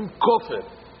משלמים כופר.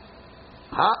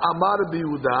 האמר רבי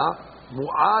יהודה,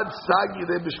 מועד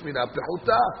סגירה בשמינה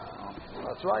פחותה.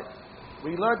 That's right.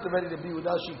 We learned already the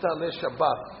Yehuda Shita Le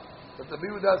Shabbat. But the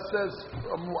Yehuda says,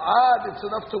 mu'ad, it's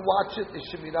enough to watch it, is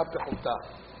shemirat pechuta.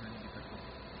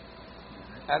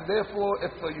 and therefore,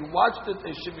 if you watched it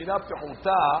in Shemirah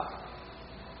Pechuta,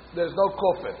 there's no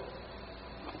kofir.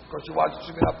 Because you watched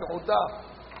Shemirah Pechuta.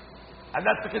 And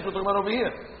that's the case we're talking about over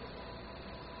here.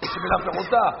 Shemirah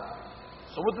Pechuta.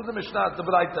 So what did the Mishnah, the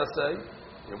Braita say?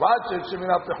 You watch it,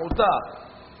 Shemirah Pechuta.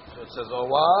 So it says, oh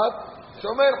what?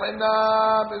 Shomer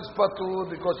Hinam is patur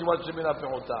because you watch Shemirah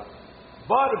Pechuta.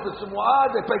 But if it's a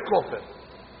Mu'ad, they pay kofir.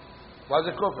 Why is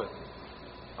it kofir?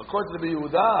 According to the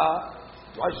Yehuda,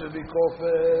 why should it be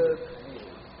kofir?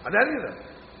 On any of them.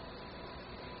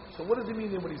 So what does he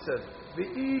mean when he says,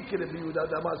 Ve'i kene Yehuda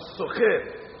dama socher,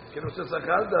 kene ose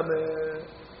sakar dame.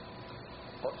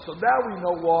 So now we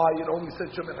know why it only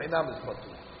said Shomer Hinam is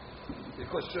patur.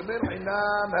 Because Shomer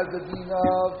Hinam has the deen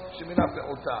of Shemirah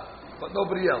Pechuta, but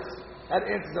nobody else. That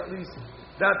answers at least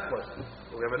that question.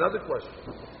 But we have another question.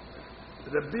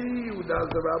 Rabbi Yehuda is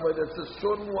the rabbi that says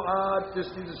Shor Mu'ad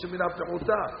just needs a Shemirah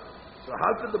Pechuta. So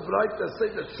how could the Braita say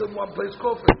that Shor Mu'ad plays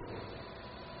kofir?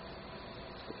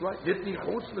 That's right. Yitni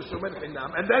chutz l'shomer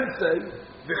chinam, and then say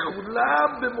v'chulam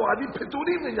b'mu'adim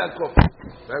peturim inyan kofir.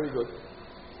 Very good.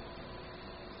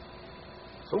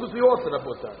 So who's the author of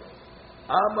Botan?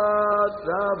 Amad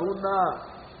Rav Huna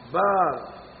Bar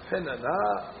Henana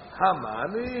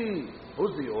Hamani.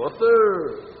 Who's the author?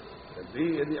 Rabbi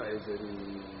Eliezer.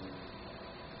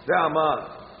 Ve'amar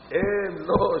en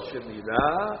lo shemira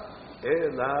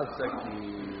ela saki.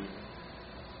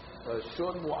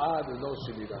 Shor Mu'ad is no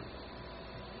shemira.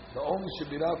 The only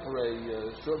shemira for a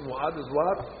Shor Mu'ad is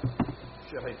what?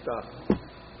 Shehita.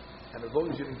 And as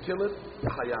long as you didn't kill it,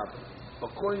 you're hayab.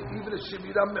 According even a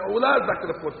shemira me'ula is not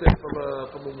going to protect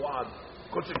from a Mu'ad.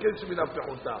 Because you kill shemira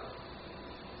pechuta.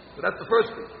 So that's the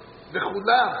first thing. The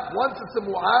chulam, once it's a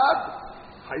mu'ad,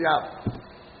 hayab.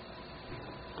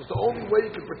 Because the only way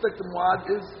you can protect the mu'ad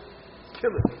is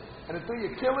kill it. And until you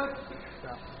kill it,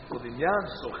 kodinyan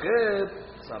socher,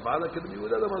 sabala can be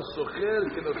with other ones, socher,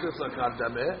 can also sakar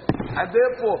dameh. And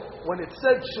therefore, when it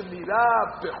said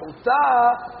shemirah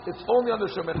pechuta, it's only under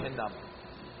shomer hinam.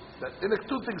 There are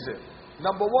two things here.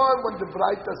 Number one, when the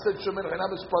Braita said shomer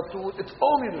hinam is patur, it's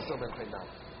only the shomer hinam.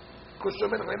 Because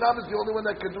Shomer Hinam is the only one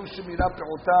that can do Shemirah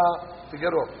Pechuta to get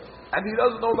off. And he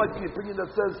doesn't know like the opinion that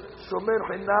says Shomer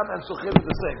Hinam and Socher is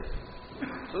the same.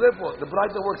 So therefore, the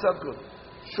Braita works out good.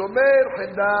 Shomer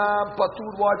Hinam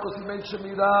Patur, why? Because he made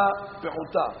Shemirah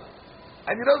Pechuta.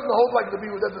 And he doesn't hold like the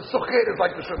view that the Socher is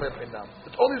like the Shomer Hinam.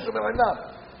 It's only Shomer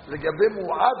Hinam. The Gabim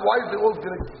Mu'ad, why is they all going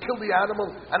to kill the animal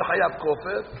and Hayab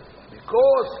Kofir?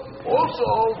 Because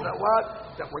also that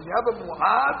what? That when you have a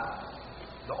Mu'ad,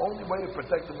 the only way to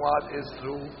protect the mu'ad is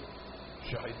through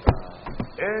shahita.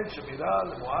 En shemirah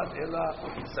le-mu'ad ela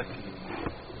sakin.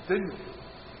 Continue.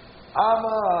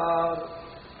 Amar.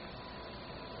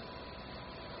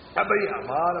 Abai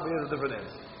is a different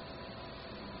answer.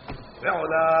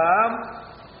 Ve'olam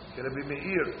Rabbi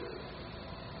Meir.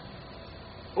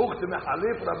 Ucht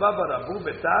mechalif Rabba v'Rabu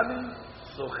betani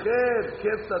socher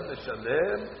ketzad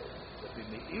meshalem. Rabbi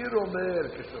Meir omer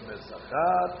keshomer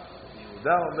sachar.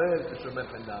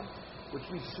 Which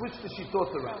means switch the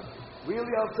shitot around.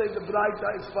 Really, I'll say the Braita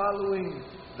is following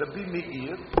Rabbi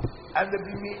Meir, and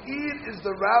Rabbi Meir is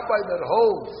the rabbi that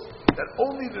holds that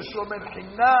only the Shomer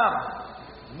Hinam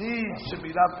needs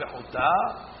Shemirah Pechuta,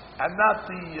 and not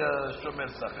the Shomer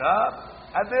Sachar,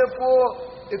 and therefore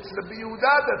it's Rabbi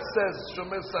Yehuda that says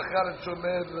Shomer Sachar and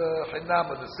Shomer Hinam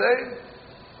are the same.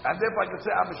 And therefore I can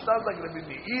say Mishnah like Rabbi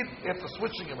Meir after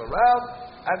switching him around,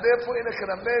 and therefore in a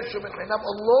Chanameh Shomer Hinam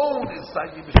alone is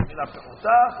Sayyid B'Shemirah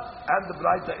Pechuta, and the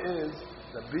Braita is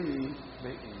Rabbi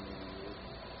Meir.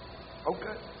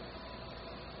 Okay.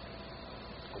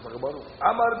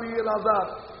 Amar Bi Elazar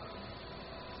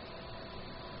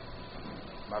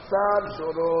Masar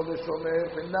Shoro LeShomer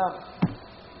Hinam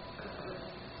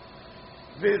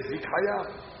Vezik Hayam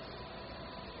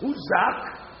Huzak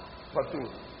Patur.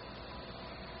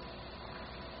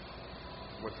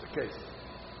 What's the case?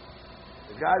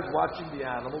 The guy's watching the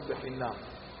animal, the hinam.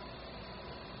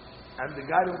 And the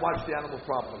guy didn't watch the animal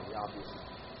properly, obviously.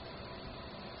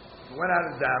 If it went out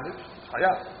and damaged,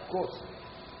 hayab, of course.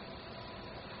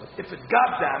 But if it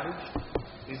got damaged,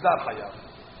 he's not hayab.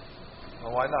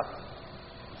 Well, why not?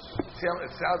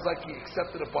 It sounds like he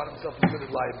accepted upon himself limited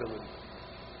liability.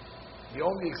 He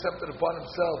only accepted upon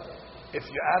himself, if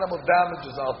your animal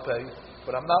damages, I'll pay,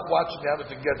 but I'm not watching the animal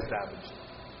if it gets damaged.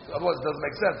 Otherwise, it doesn't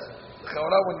make sense.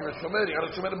 When you're a shomer, you got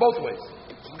to shomer in both ways.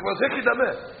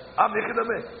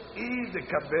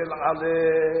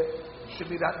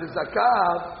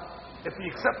 If he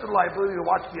accepted the liability to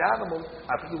watch the animal,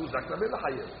 after the Huzak Nameh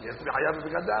L'Chayev, he has to be Chayav if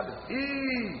he got damaged.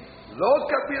 Lo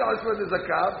kabir al shomer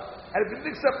nizakav. And if he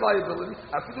didn't accept liability,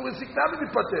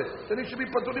 then he should be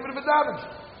patur even if it's damaged.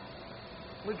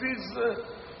 Which means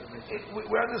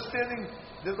we're understanding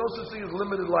there's no such thing as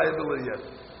limited liability yet.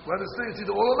 We're understanding it's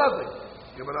either all or nothing.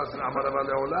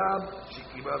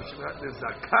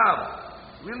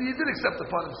 Really, he did accept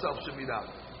upon himself Shemirah.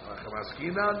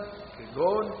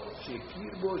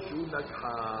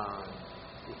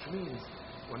 Which means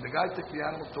when the guy took the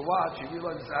animal to watch, he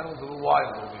realized this animal's a little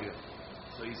wild over here.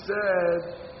 So he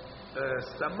said,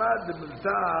 "Samad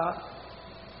milta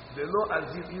delo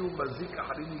azil iu mazik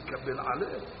aharini kabel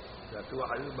aleh."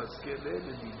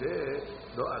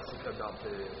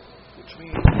 Which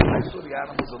means I saw the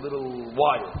animal's a little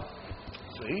wild.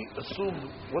 So he assumed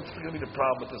what's going to be the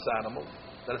problem with this animal?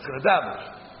 That it's going to damage.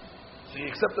 So he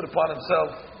accepted upon himself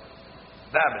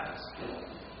damages.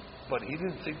 But he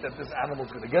didn't think that this animal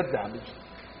is going to get damaged.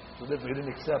 So therefore he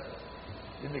didn't accept it.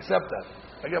 He didn't accept that.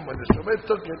 Again, when the Shomer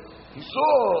took it, he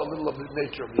saw a little of the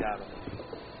nature of the animal.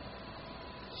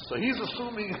 So he's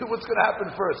assuming what's going to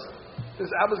happen first. This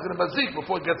animal is going to mazik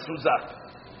before it gets suzak.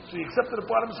 So he accepted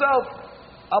upon himself,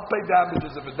 I'll pay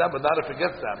damages if it's damaged, but not if it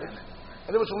gets damaged.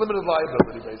 And it was a limited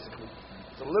liability, basically.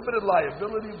 It's a limited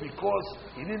liability because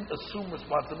he didn't assume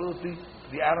responsibility for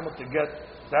the animal to get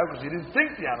damaged. He didn't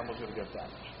think the animal was going to get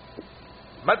damaged.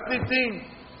 Matnitin.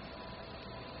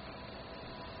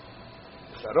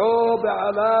 Sharo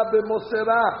be'ala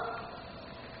be'mosera.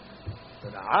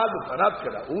 ונעד בפניו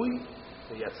כראוי,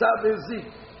 ויצא והזיק,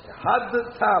 אחד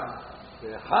תם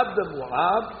ואחד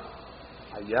מואב,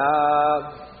 חייב.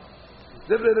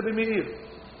 דברי רבי מאיר.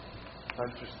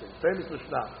 Interesting. Famous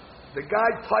Mishnah. The guy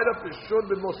tied up his shur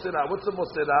b'mosera. What's a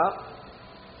mosera?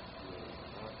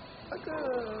 Like a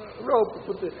rope. You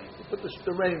put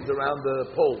the reins around the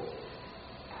pole.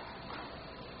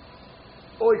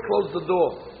 Or he closed the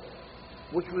door,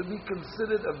 which would be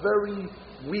considered a very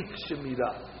weak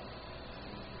shemirah.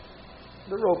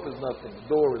 The rope is nothing. The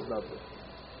door is nothing.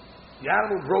 The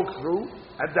animal broke through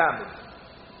and damaged.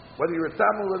 Whether you're a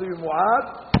tam or whether you're mu'ad,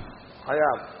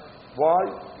 hayab. Why?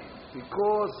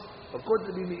 Because according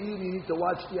to the Meir, you need to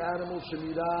watch the animal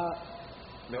shemirah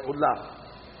me'ulah.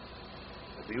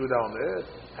 The Yehuda Omer,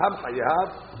 ham hayab,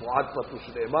 mu'ad patu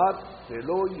shne'emar,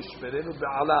 ve'lo yishmerenu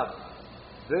be'alav.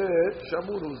 The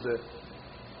shamur who's there.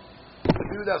 The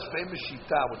Yehuda's famous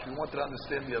shita, which we wanted to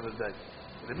understand the other day.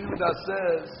 The Yehuda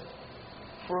says,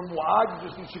 for mu'ad, you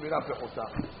just need shemirah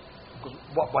pe'otam. Because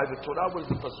by the Torah, what does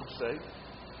the pasuk say?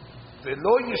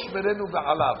 Ve'lo yishmerenu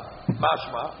be'alav.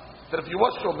 Mashma. That if you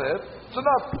watch shomer, it's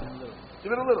enough.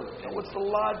 Even a little. Now, what's the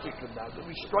logic in that?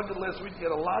 We struggled last week to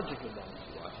get a logic in that.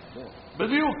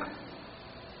 B'diuk.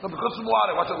 No, because of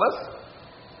mu'ad, watch it less.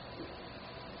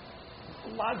 What's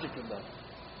the logic in that?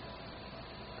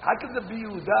 How can the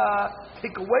Yehuda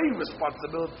take away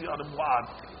responsibility on a mu'ad?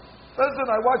 Listen,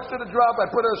 I watched it a drop, I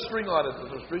put a string on it.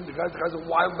 There's a string, the guy's a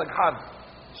wild nakhan.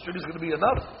 The string is going to be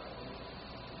enough.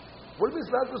 What is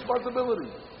that responsibility?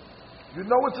 You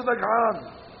know it's a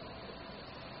nakhan.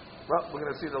 Well, we're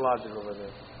going to see the logic over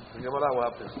there. The Gemara will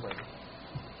have to explain.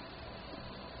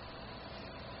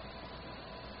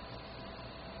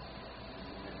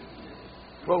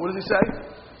 Well, what does he say?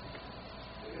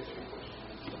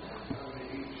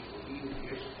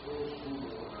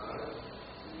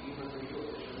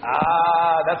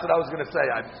 That's what I was going to say.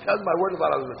 I tell my word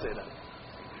about I was going to say that.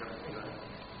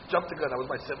 Jumped the gun. That was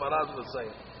my semara. I was going to say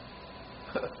it.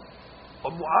 A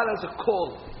mu'ad has a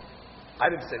call. I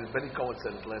didn't say it. Benny Cohen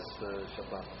said it last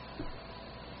Shabbat.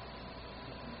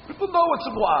 People know it's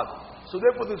a mu'ad. So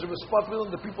therefore there's a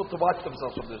responsibility on the people to watch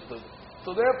themselves from this business.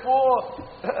 So therefore,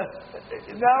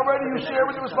 now already you share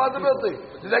with the responsibility.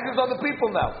 The negative's on the people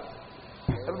now.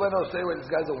 Everybody knows, say, wait, this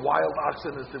guy's a wild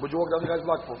oxen. Would you walk down the guy's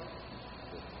block for?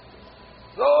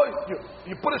 So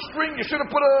you put a string, you should have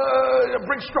put a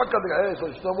bring struck on the guy. Hey, so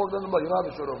you still walk down the block. You don't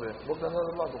have a short over here. Walk down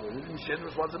the block over here. You share the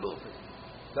responsibility.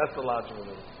 That's the logic of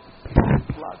it.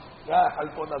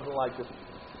 Halfon doesn't like it.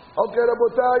 Okay,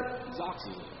 Rabotai.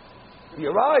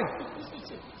 You're right.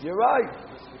 You're right.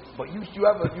 But you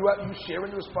share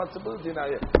in the responsibility now.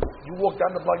 You walk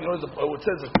down the block. You know, it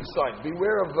says a big sign.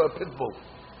 Beware of pit bull.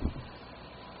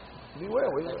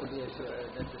 Beware.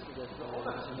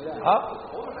 Huh?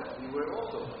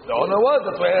 The owner was.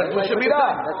 That's why he put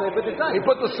Shemirah. He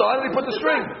put the sign and he put the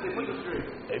string.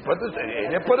 He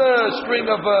didn't put a string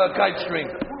of kite string.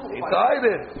 He tied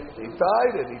it.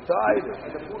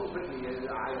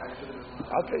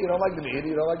 Okay, you don't like the meat.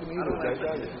 You don't like the meat. Okay?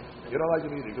 You don't like the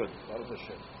meat. Good.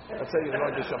 Let's say you don't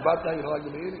like the Shabbat now. You don't like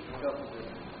the meat.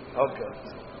 Okay.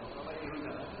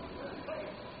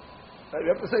 You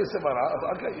have to say Semara.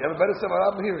 Okay, you have a better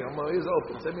Semara. I'm hearing. My ears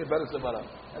open. Send me a better Semara.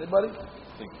 Anybody?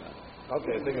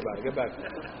 Okay, think about it. Get back.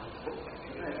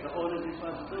 The owner's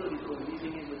responsibility for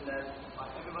leaving it with that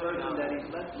person that he's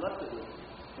left it with.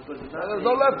 Because he's not There's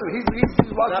no left to it.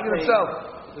 He's watching it himself.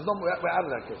 There's no, we're out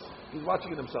of that case. He's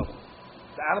watching it himself.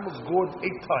 The animal's gored 8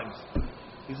 times.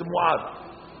 He's a mu'ad.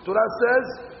 Torah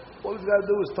says, all he's got to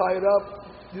do is tie it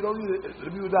up. You don't need a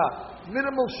rebuda.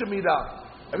 Minimal shemirah.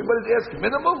 Everybody's asking,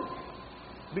 minimal?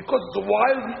 Because it's a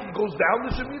while he goes down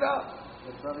the shemirah.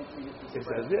 He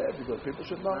says, yeah, because people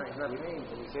should know. Can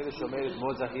you say the shomer is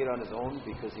more zahir on his own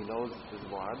because he knows this is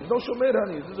mu'ad? There's no shomer,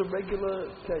 honey. This is a regular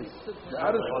case. The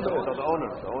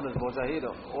owner is more zahir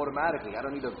automatically. I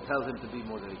don't need to tell him to be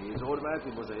more zahir. He's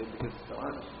automatically more zahir because it's the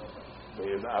owner.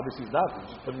 Obviously he's not.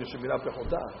 He's just putting the shemirah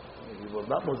pechotah. He was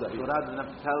not more zahir. Torah doesn't have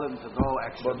to tell him to go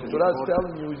extra. But Torah is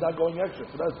telling you he's not going extra.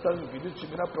 Torah is telling you if he did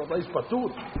shemirah pechotah, he's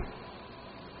patur.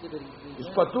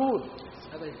 He's patur.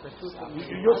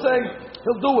 You're saying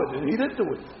he'll do it. He didn't do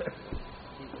it.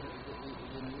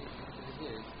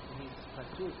 He's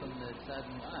patur from the tzad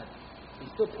mu'ad.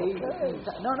 He's still paying.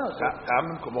 No.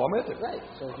 Right.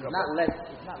 So he's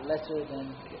not lesser than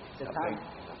the time.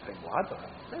 What?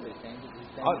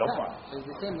 No fine. So it's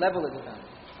the same level as the time.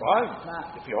 Fine.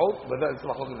 If you hold, but then it's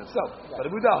not holding itself. Right. But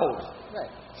if we don't hold,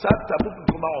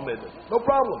 no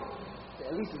problem.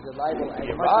 At least it's reliable.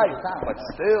 You're right, but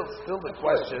still the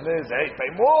question is, hey,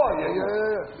 pay more.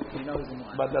 Yeah. He knows him.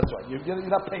 But that's right. You're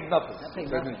not paying nothing. It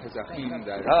doesn't mean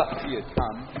that if you see a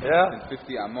tam in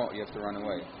 50 amot, you have to run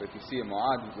away. But if you see a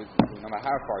mu'ad, no matter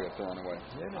how far, you have to run away.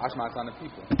 Ashmat on the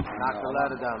people. Knock the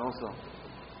ladder down also.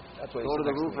 That's why go to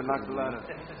the roof and knock the ladder.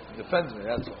 Defends me,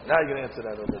 that's right. Now you can answer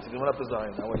that a little bit. So giving up the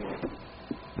Zion. Now what do you want?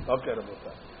 Okay,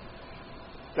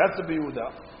 that's the Biyuda.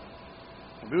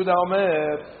 Biyuda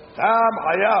Omer, Tam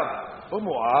Hayav,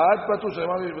 Umu'ad, Patu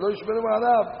Shemami, V'lo Yishmeru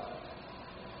Ma'anav.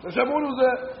 V'shamunu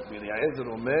Zeh. B'li Ha'ezer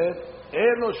Omer,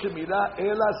 Elo Shemira,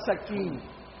 Ela Sakin.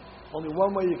 Only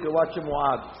one way you can watch a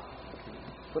Mu'ad.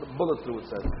 Put a bullet through it,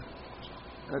 says.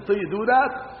 And until you do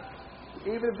that,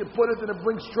 even if you put it in a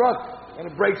bring struck and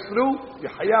it breaks through, you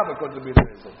hayav according to B'li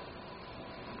Ha'ezer.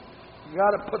 You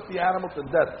got to put the animal to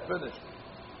death. Finished.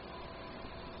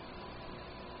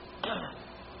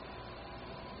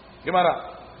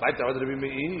 Gemara. So Rabbi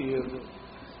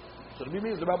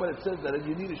Meir is about what it says that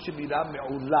you need a shemirah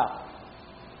me'ulah.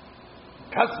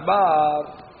 Kasbar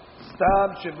stam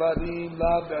shevarim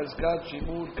la be'azkat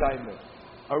shimur kaimer.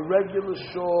 A regular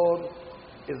shor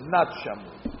is not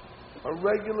shamur. A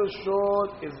regular shor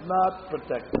is not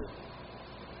protected.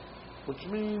 Which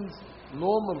means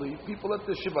normally people at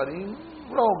the shivarim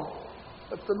roam.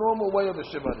 That's the normal way of the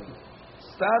shivarim.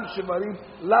 Stam shivarim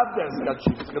la be'azkat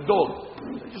shimur. It's like a dog.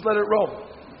 Just let it roam.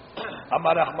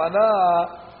 Amar Rahmana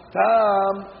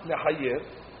tam mechayer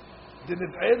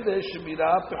diniv'ele shemira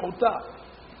pechuta.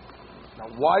 Now,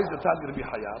 why is the tam going to be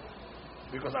hayav?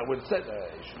 Because I would say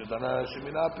you should have done a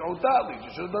shemira pechuta. You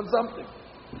should have done something.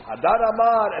 Hadar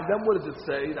Amar, and then what does it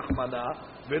say? Rahmana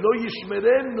velo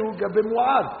yishmerenu gabe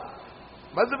mu'ad.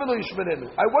 What velo yishmerenu?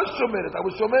 I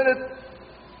was shomeret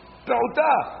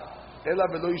pechuta. Ela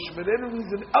velo yishmerenu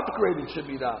means an upgraded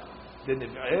shemira. That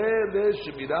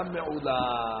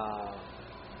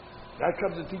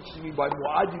comes and teaches me by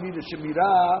mu'ad you need a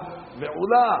shemira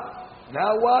me'ula.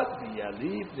 Now what?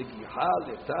 Biyalif negiha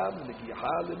letam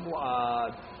negiha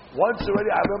lemu'ad. Once already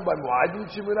I remember by mu'ad you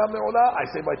need shemira me'ula. I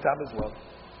say by tam as well.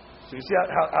 So you see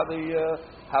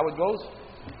how it goes.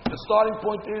 The starting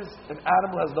point is an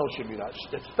animal has no shemira.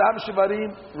 It's tam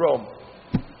shivarim roam.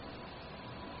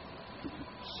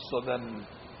 So then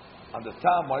on the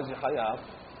tam, why is he chayav?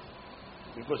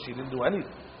 Because she didn't do anything.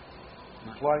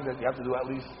 Implying that you have to do at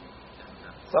least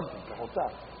something.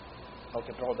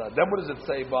 Okay, then what does it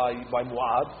say by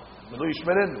mu'ad? V'lo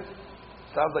yishmerenu.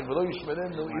 Sounds like v'lo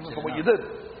yishmerenu even from what you did.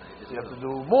 So you have to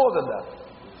do more than that.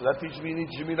 So that teaches me you need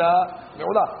shemira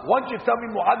me'ula. Once you tell me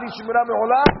mu'ad needs shemira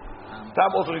me'ula,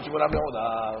 tam also needs shemira me'ula.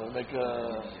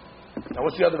 Now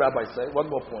what's the other rabbi say? One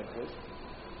more point, please.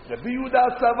 Rabbi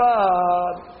Yehuda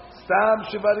Savar Stam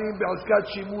shivarim be'azkat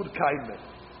shimur kaimeh.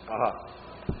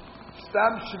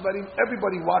 Stam shivarim,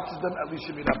 everybody watches them at least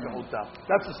shemira pechuta.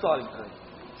 That's the starting point.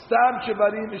 Stam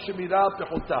shivarim is shemira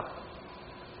pechuta.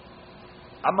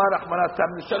 Amar Rahmana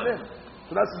tam nishalem.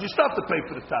 So that's you still have to pay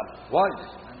for the tam. Why?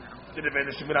 Didn't pay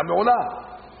the shemira me'ula.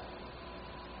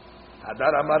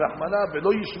 Hadar Amar Rahmana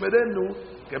velo yishmerenu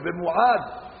kebe mu'ad.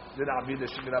 Didn't have the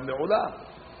shemira me'ula.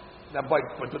 Now, but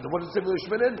what does it say velo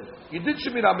yishmerenu? You did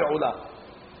shemira me'ula.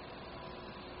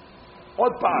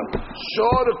 What part?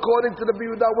 Sure, according to the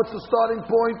Biyuda, what's the starting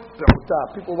point?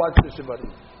 People watch the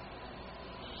Shivarim.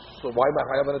 So why am I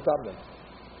chayav on a tam then?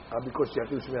 Because you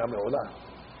have to do Shemira Me'ula.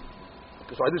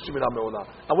 So I did Shemirah Me'ula.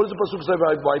 And what does the pasuk say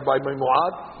by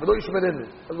Mu'ad? V'lo yishmerenu.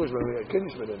 Can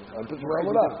yishmerenu? I'm putting Shemirah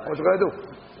Me'ula. What you gotta do?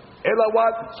 Ela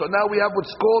what? So now we have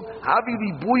what's called Havi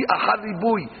Ribui Achad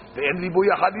Ribui. The end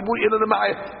Ribui Achad Ribui Ela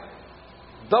L'ma'et.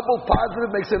 Double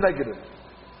positive makes a negative.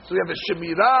 So we have a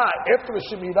Shemirah. After a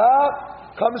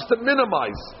Shemirah comes to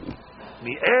minimize.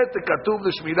 Mi'et Katuv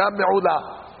L'Shmirah Me'ula.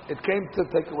 It came to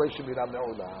take away Shemirah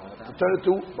Me'ula. To turn it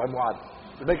to by Mu'ad.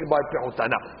 To make it by Pe'uta.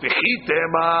 Now,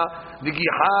 V'chitema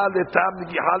Nigiha Letam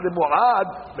Nigiha LeMu'ad.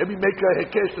 Maybe make a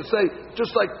Hekesh to say,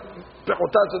 just like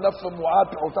Pe'uta is enough for Mu'ad,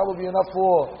 Pe'uta will be enough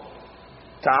for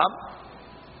Tam.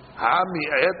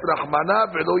 Ha'mi'et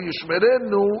Rachmana V'lo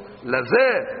Yishmerenu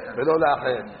Lazeh V'lo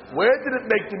La'achet. Where did it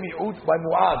make the Mi'ut by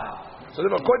Mu'ad? So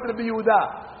then according to the Yehuda,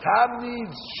 Tam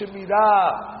needs Shemirah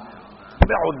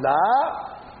Me'ula.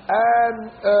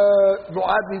 And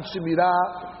Mu'ad needs Shemirah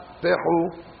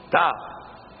Pe'uta.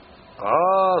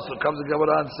 So comes the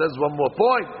Gemara and says one more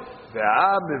point. The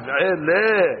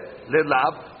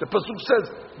pasuk says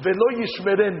Velo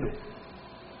Yishmerenu.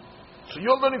 So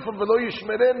you're learning from Velo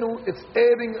Yishmerenu, it's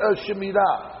adding a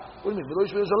Shemirah. What do you mean? Velo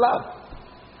Yishmerenu is a lav.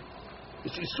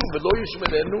 It's Isu Velo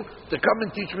Yishmerenu to come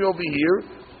and teach me over here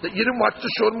that you didn't watch the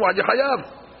Shor Mu'ad Yahayav.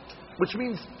 Which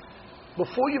means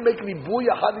before you make Ribu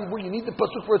Yahad Ribu, you need the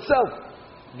pasuk for itself.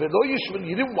 Velo Yishmerenu,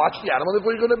 you didn't watch the animal,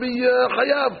 therefore you're going to be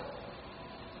Chayav.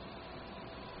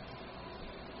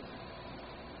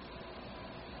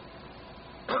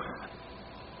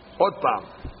 עוד פעם,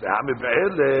 והמבער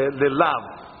ללאו,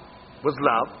 what's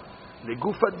לאו?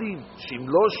 לגוף הדין, שאם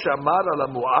לא שמר על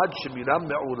המועד שמירה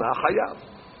מעולה חייב.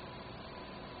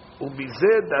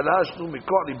 ומזה דרשנו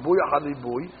מכוח ריבוי אחר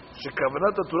ריבוי,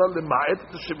 שכוונת התורה למעט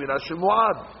את השמירה של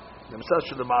מועד. נמצא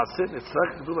שלמעשה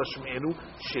נצטרך כתוב השמיענו,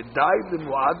 שדי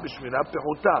למועד בשמירה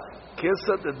פחותה.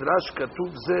 כסד נדרש כתוב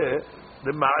זה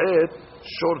למעט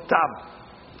שורתם.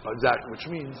 Exactly, which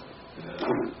means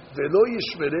Velo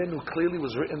Yishmerenu clearly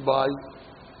was written by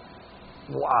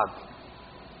Mu'ad.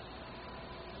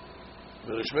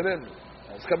 Velo Yishmerenu.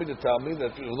 It's coming to tell me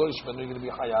that Velo Yishmerenu is going to be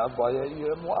Hayav by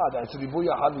Mu'ad. And it's Ribu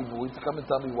Yahad Ribu to come and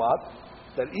tell me what?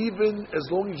 That even as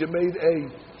long as you made a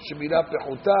Shemirah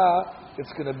Pechuta,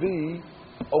 it's going to be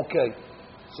okay.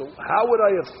 So how would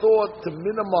I have thought to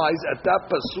minimize at that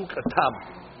pasuk a tam?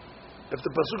 If the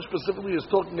pasuk specifically is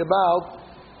talking about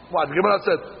what? The Gemara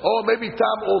said, oh, maybe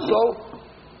tam also.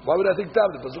 Why would I think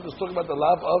tam? The pasuk is talking about the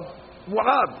love of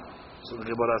Mu'ad. So the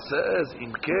Gemara says,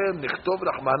 Im ken nichtov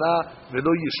rachmana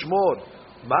velo yishmor.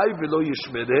 Mai velo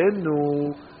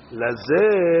yishmerenu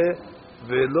lazeh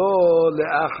velo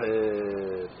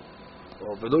le'acher.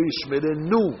 Or velo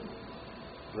yishmerenu.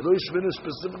 Velo yishmerenu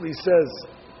specifically says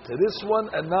to this one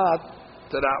and not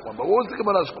to that one. But what was the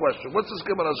Gemara's question? What's this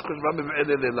Gemara's question?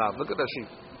 Look at that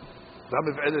sheet. We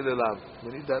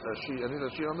need that Rashi. I need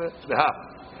Rashi on there. Tzbeha.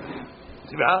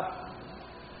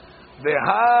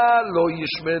 Veha lo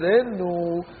yishmerenu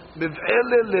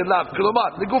miv'ele lelav.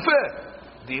 Klomar, negufeh.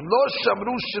 Dim lo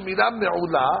shamru shemirah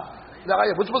me'ula.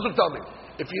 What's supposed to tell me?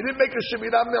 If you didn't make a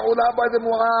shemirah me'ula by the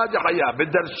mu'ad, yahaya.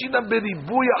 Bedarshina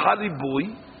beribui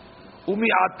haribui.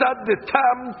 Umi'atad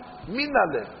betam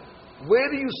minale. Where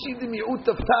do you see the mi'ut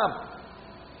of tam?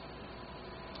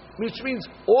 Which means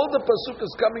all the pasuk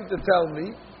is coming to tell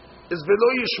me is velo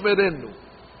yishmerenu.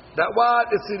 That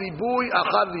what? It's a ribui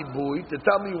achar ribui to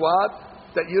tell me what?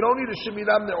 That you don't need a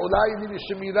shemirah me'ula, you need a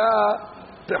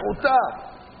shemirah pechuta.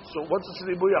 So what's this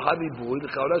ribui achar ribui? The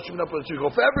chaura shemirah pasuk. You go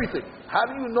for everything. How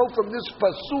do you know from this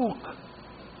pasuk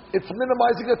it's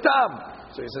minimizing a tam?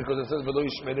 So he says because it says velo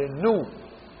yishmerenu.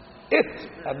 It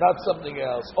and not something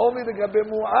else. Only the gabe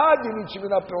mu'ad you need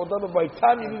shemirah pechuta, but by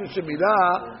tam you need a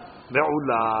shemirah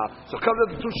Me'ula. So come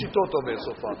to the two shitot over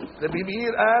so far. The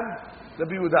Meir and the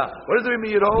Yehuda. What does the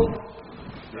Meir hold?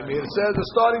 The Meir says the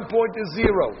starting point is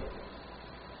 0.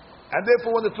 And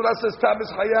therefore when the Torah says Tam is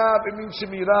Chayav, it means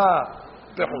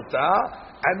Shemirah Pechuta.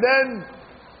 And then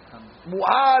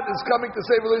Mu'ad is coming to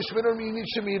say, V'lo Yishmerenu, you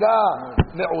need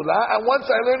Shemirah Me'ula. And once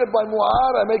I learn it by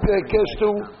Mu'ad, I make the Hekesh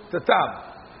to Tam.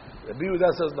 The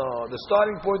Yehuda says, no, the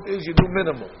starting point is you do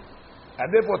minimal. And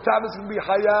therefore, Tam is going to be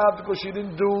Hayav because she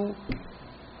didn't do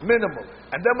minimal.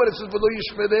 And then when it says V'lo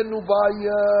Yishmerenu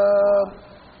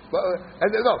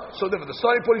so therefore the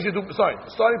starting point is you do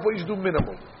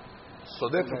minimal. So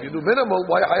therefore, if you do minimal,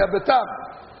 why Hayav betam?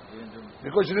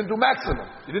 Because you didn't do maximum.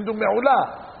 You didn't do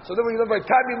me'ula. So therefore, by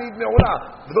time you need me'ula.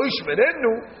 V'lo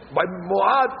Yishmerenu, by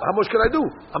Mu'ad, how much can I do?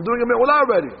 I'm doing a me'ula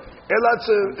already. Elat's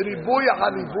ribuy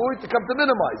to come to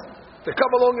minimize. To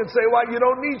come along and say, well, you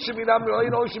don't need shemirah,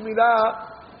 you don't need shemirah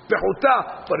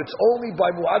pechuta, but it's only by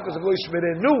mu'ad because of lo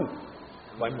yishmerenu.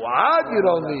 By mu'ad you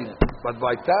don't need, but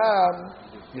by tam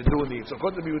you do need. So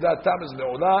according to Yehuda, Tam is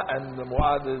Ne'olah and the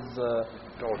Mu'ad is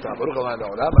Ka'otam. Baruch Allah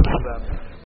Ne'olam.